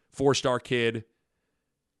 freshman, 4-star kid,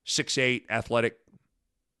 6'8", athletic.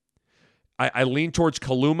 I lean towards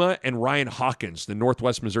Kaluma and Ryan Hawkins, the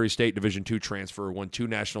Northwest Missouri State Division II transfer, won 2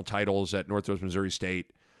 national titles at Northwest Missouri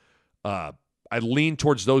State. I lean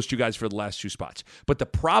towards those 2 guys for the last 2 spots. But the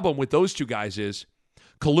problem with those 2 guys is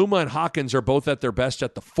Kaluma and Hawkins are both at their best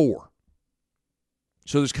at the 4.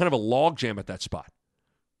 So there's kind of a logjam at that spot.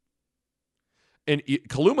 And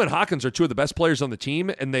Kaluma and Hawkins are 2 of the best players on the team,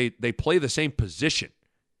 and they play the same position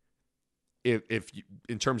if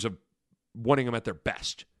in terms of wanting them at their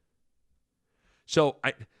best. So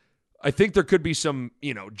I think there could be some,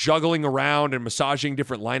 juggling around and massaging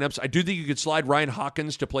different lineups. I do think you could slide Ryan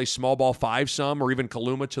Hawkins to play small ball 5 some, or even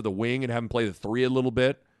Kaluma to the wing and have him play the 3 a little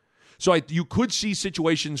bit. So you could see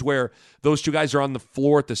situations where those two guys are on the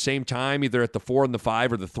floor at the same time, either at the 4 and the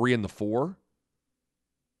 5 or the 3 and the 4.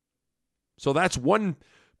 So that's one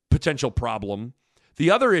potential problem.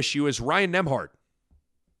 The other issue is Ryan Nembhard.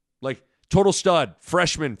 Like, total stud,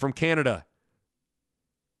 freshman from Canada.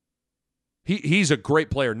 He's a great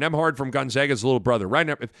player. Nembhard from Gonzaga's little brother. Right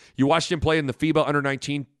now, if you watched him play in the FIBA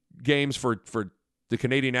under-19 games for the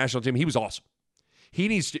Canadian national team, he was awesome.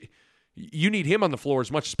 You need him on the floor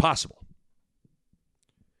as much as possible.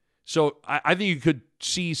 So I think you could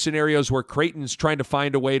see scenarios where Creighton's trying to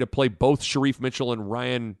find a way to play both Sharif Mitchell and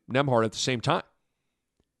Ryan Nembhard at the same time,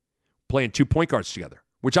 playing 2 point guards together,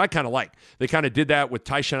 which I kind of like. They kind of did that with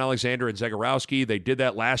Tyshawn Alexander and Zagorowski. They did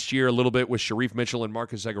that last year a little bit with Sharif Mitchell and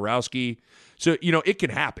Marcus Zagorowski. So, it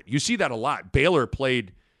can happen. You see that a lot. Baylor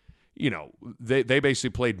played, they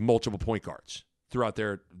basically played multiple point guards throughout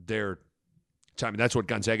their time. And that's what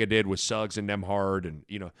Gonzaga did with Suggs and Nembhard. And,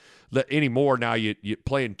 anymore now you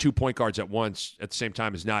playing 2 point guards at once at the same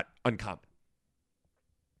time is not uncommon.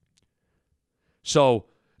 So,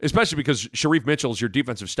 especially because Sharif Mitchell is your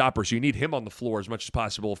defensive stopper, so you need him on the floor as much as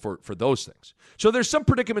possible for those things. So there's some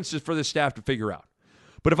predicaments for this staff to figure out.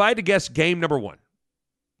 But if I had to guess game number one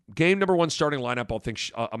starting lineup,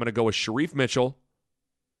 I'm going to go with Sharif Mitchell,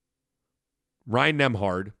 Ryan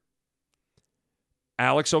Nembhard,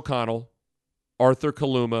 Alex O'Connell, Arthur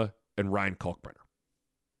Kaluma, and Ryan Kalkbrenner.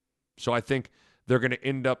 So I think they're going to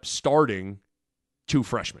end up starting 2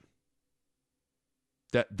 freshmen.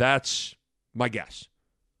 That's my guess.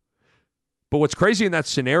 But what's crazy in that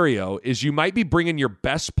scenario is you might be bringing your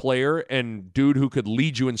best player and dude who could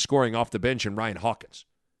lead you in scoring off the bench in Ryan Hawkins.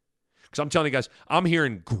 Because I'm telling you guys, I'm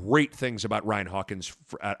hearing great things about Ryan Hawkins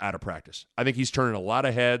out of practice. I think he's turning a lot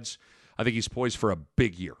of heads. I think he's poised for a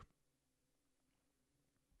big year.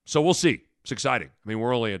 So we'll see. It's exciting. I mean,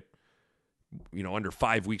 we're only at, under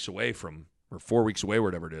 5 weeks away or 4 weeks away,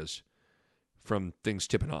 whatever it is, from things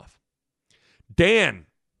tipping off. Dan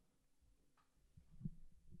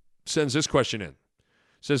sends this question in.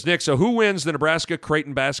 Says, Nick, so who wins the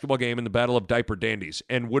Nebraska-Creighton basketball game in the Battle of Diaper Dandies?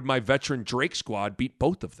 And would my veteran Drake squad beat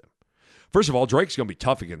both of them? First of all, Drake's going to be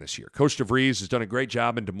tough again this year. Coach DeVries has done a great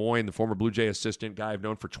job in Des Moines, the former Blue Jay assistant, guy I've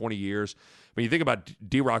known for 20 years. When you think about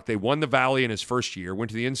D-Rock, they won the Valley in his first year, went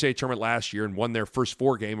to the NCAA tournament last year, and won their first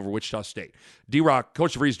 4 game over Wichita State. D-Rock,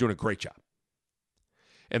 Coach DeVries is doing a great job.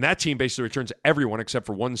 And that team basically returns everyone except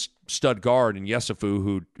for one stud guard in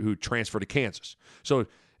Yesufu who transferred to Kansas. So,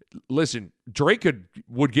 listen, Drake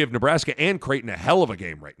would give Nebraska and Creighton a hell of a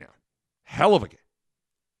game right now. Hell of a game.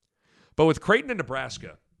 But with Creighton and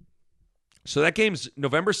Nebraska, so that game's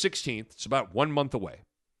November 16th. It's about 1 month away.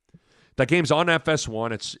 That game's on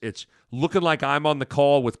FS1. It's looking like I'm on the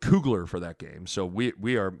call with Kugler for that game. So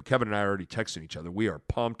we are, Kevin and I are already texting each other. We are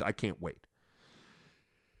pumped. I can't wait.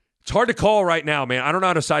 It's hard to call right now, man. I don't know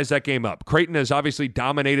how to size that game up. Creighton has obviously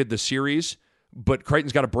dominated the series, but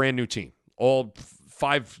Creighton's got a brand new team.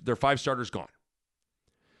 Their 5 starters gone.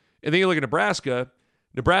 And then you look at Nebraska.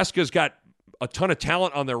 Nebraska's got a ton of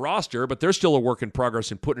talent on their roster, but they're still a work in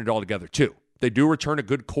progress in putting it all together too. They do return a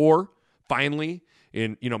good core finally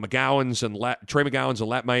in Trey McGowan's and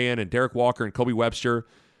Lat Mayen and Derek Walker and Kobe Webster.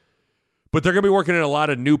 But they're going to be working in a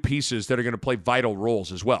lot of new pieces that are going to play vital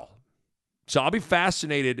roles as well. So I'll be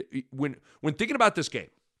fascinated when thinking about this game.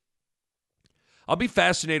 I'll be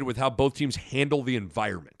fascinated with how both teams handle the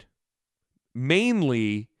environment.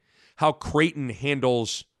 Mainly how Creighton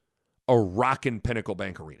handles a rockin' Pinnacle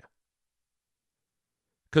Bank Arena.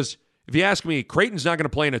 Because if you ask me, Creighton's not going to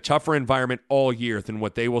play in a tougher environment all year than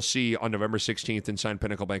what they will see on November 16th inside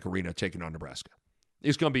Pinnacle Bank Arena taking on Nebraska. It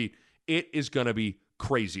is going to be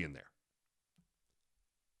crazy in there.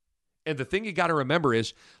 And the thing you got to remember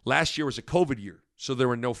is last year was a COVID year, so there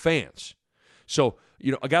were no fans. So,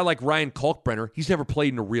 a guy like Ryan Kalkbrenner, he's never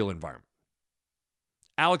played in a real environment.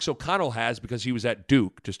 Alex O'Connell has because he was at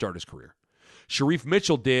Duke to start his career. Sharif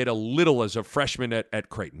Mitchell did a little as a freshman at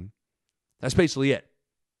Creighton. That's basically it.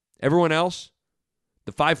 Everyone else,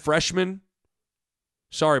 the 5 freshmen,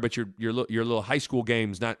 sorry, but your little high school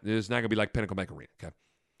game's is not going to be like Pinnacle Bank Arena, okay?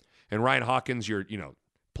 And Ryan Hawkins, you're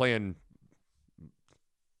playing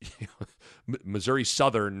Missouri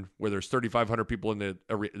Southern where there's 3,500 people in the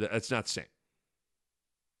arena. That's not the same.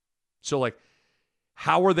 So,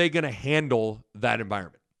 how are they going to handle that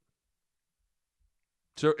environment?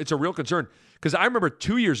 So it's a real concern. Because I remember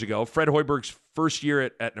 2 years ago, Fred Hoiberg's first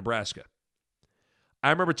year at Nebraska. I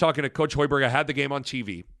remember talking to Coach Hoiberg. I had the game on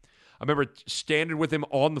TV. I remember standing with him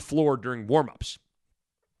on the floor during warmups.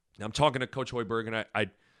 And I'm talking to Coach Hoiberg,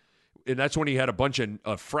 and that's when he had a bunch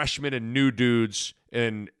of freshmen and new dudes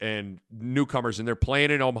and newcomers, and they're playing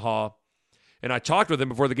in Omaha. And I talked with him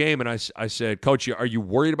before the game, and I said, Coach, are you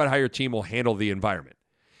worried about how your team will handle the environment?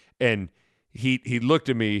 And he looked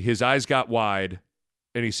at me, his eyes got wide,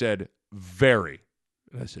 and he said, very.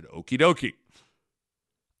 And I said, okie dokie.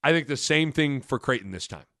 I think the same thing for Creighton this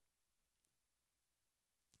time.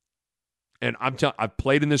 And I've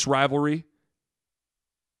played in this rivalry.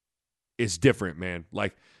 It's different, man.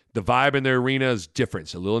 Like, the vibe in the arena is different.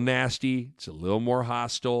 It's a little nasty. It's a little more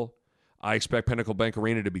hostile. I expect Pinnacle Bank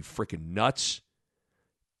Arena to be freaking nuts.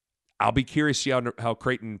 I'll be curious to see how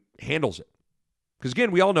Creighton handles it. Because,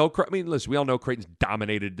 again, we all know Creighton's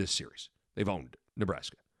dominated this series. They've owned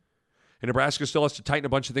Nebraska. And Nebraska still has to tighten a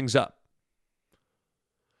bunch of things up.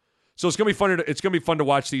 So it's going to be fun to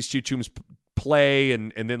watch these two teams play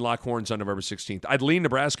and then lock horns on November 16th. I'd lean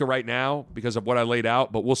Nebraska right now because of what I laid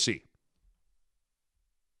out, but we'll see.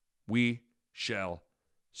 We shall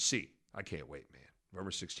see. I can't wait, man.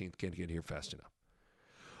 November 16th, can't get here fast enough.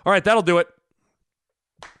 All right, that'll do it.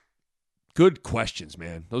 Good questions,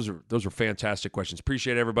 man. Those are fantastic questions.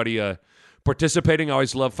 Appreciate everybody participating. I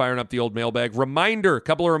always love firing up the old mailbag. A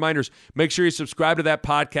couple of reminders. Make sure you subscribe to that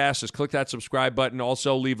podcast. Just click that subscribe button.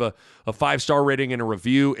 Also, leave a 5-star rating and a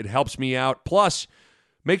review. It helps me out. Plus,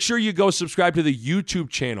 make sure you go subscribe to the YouTube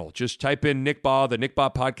channel. Just type in Nick Baugh, the Nick Baugh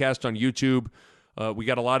Podcast on YouTube. We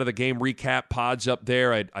got a lot of the game recap pods up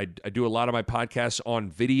there. I do a lot of my podcasts on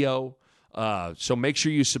video. So make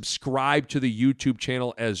sure you subscribe to the YouTube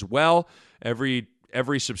channel as well. Every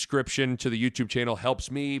subscription to the YouTube channel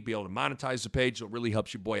helps me be able to monetize the page. So it really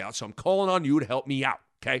helps your boy out. So I'm calling on you to help me out,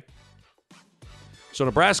 okay? So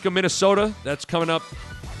Nebraska, Minnesota, that's coming up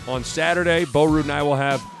on Saturday. Bo Root and I will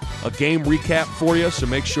have a game recap for you. So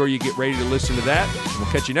make sure you get ready to listen to that. And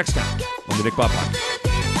we'll catch you next time on the Nick Baugh Podcast.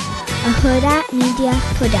 A Huda Media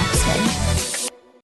Production.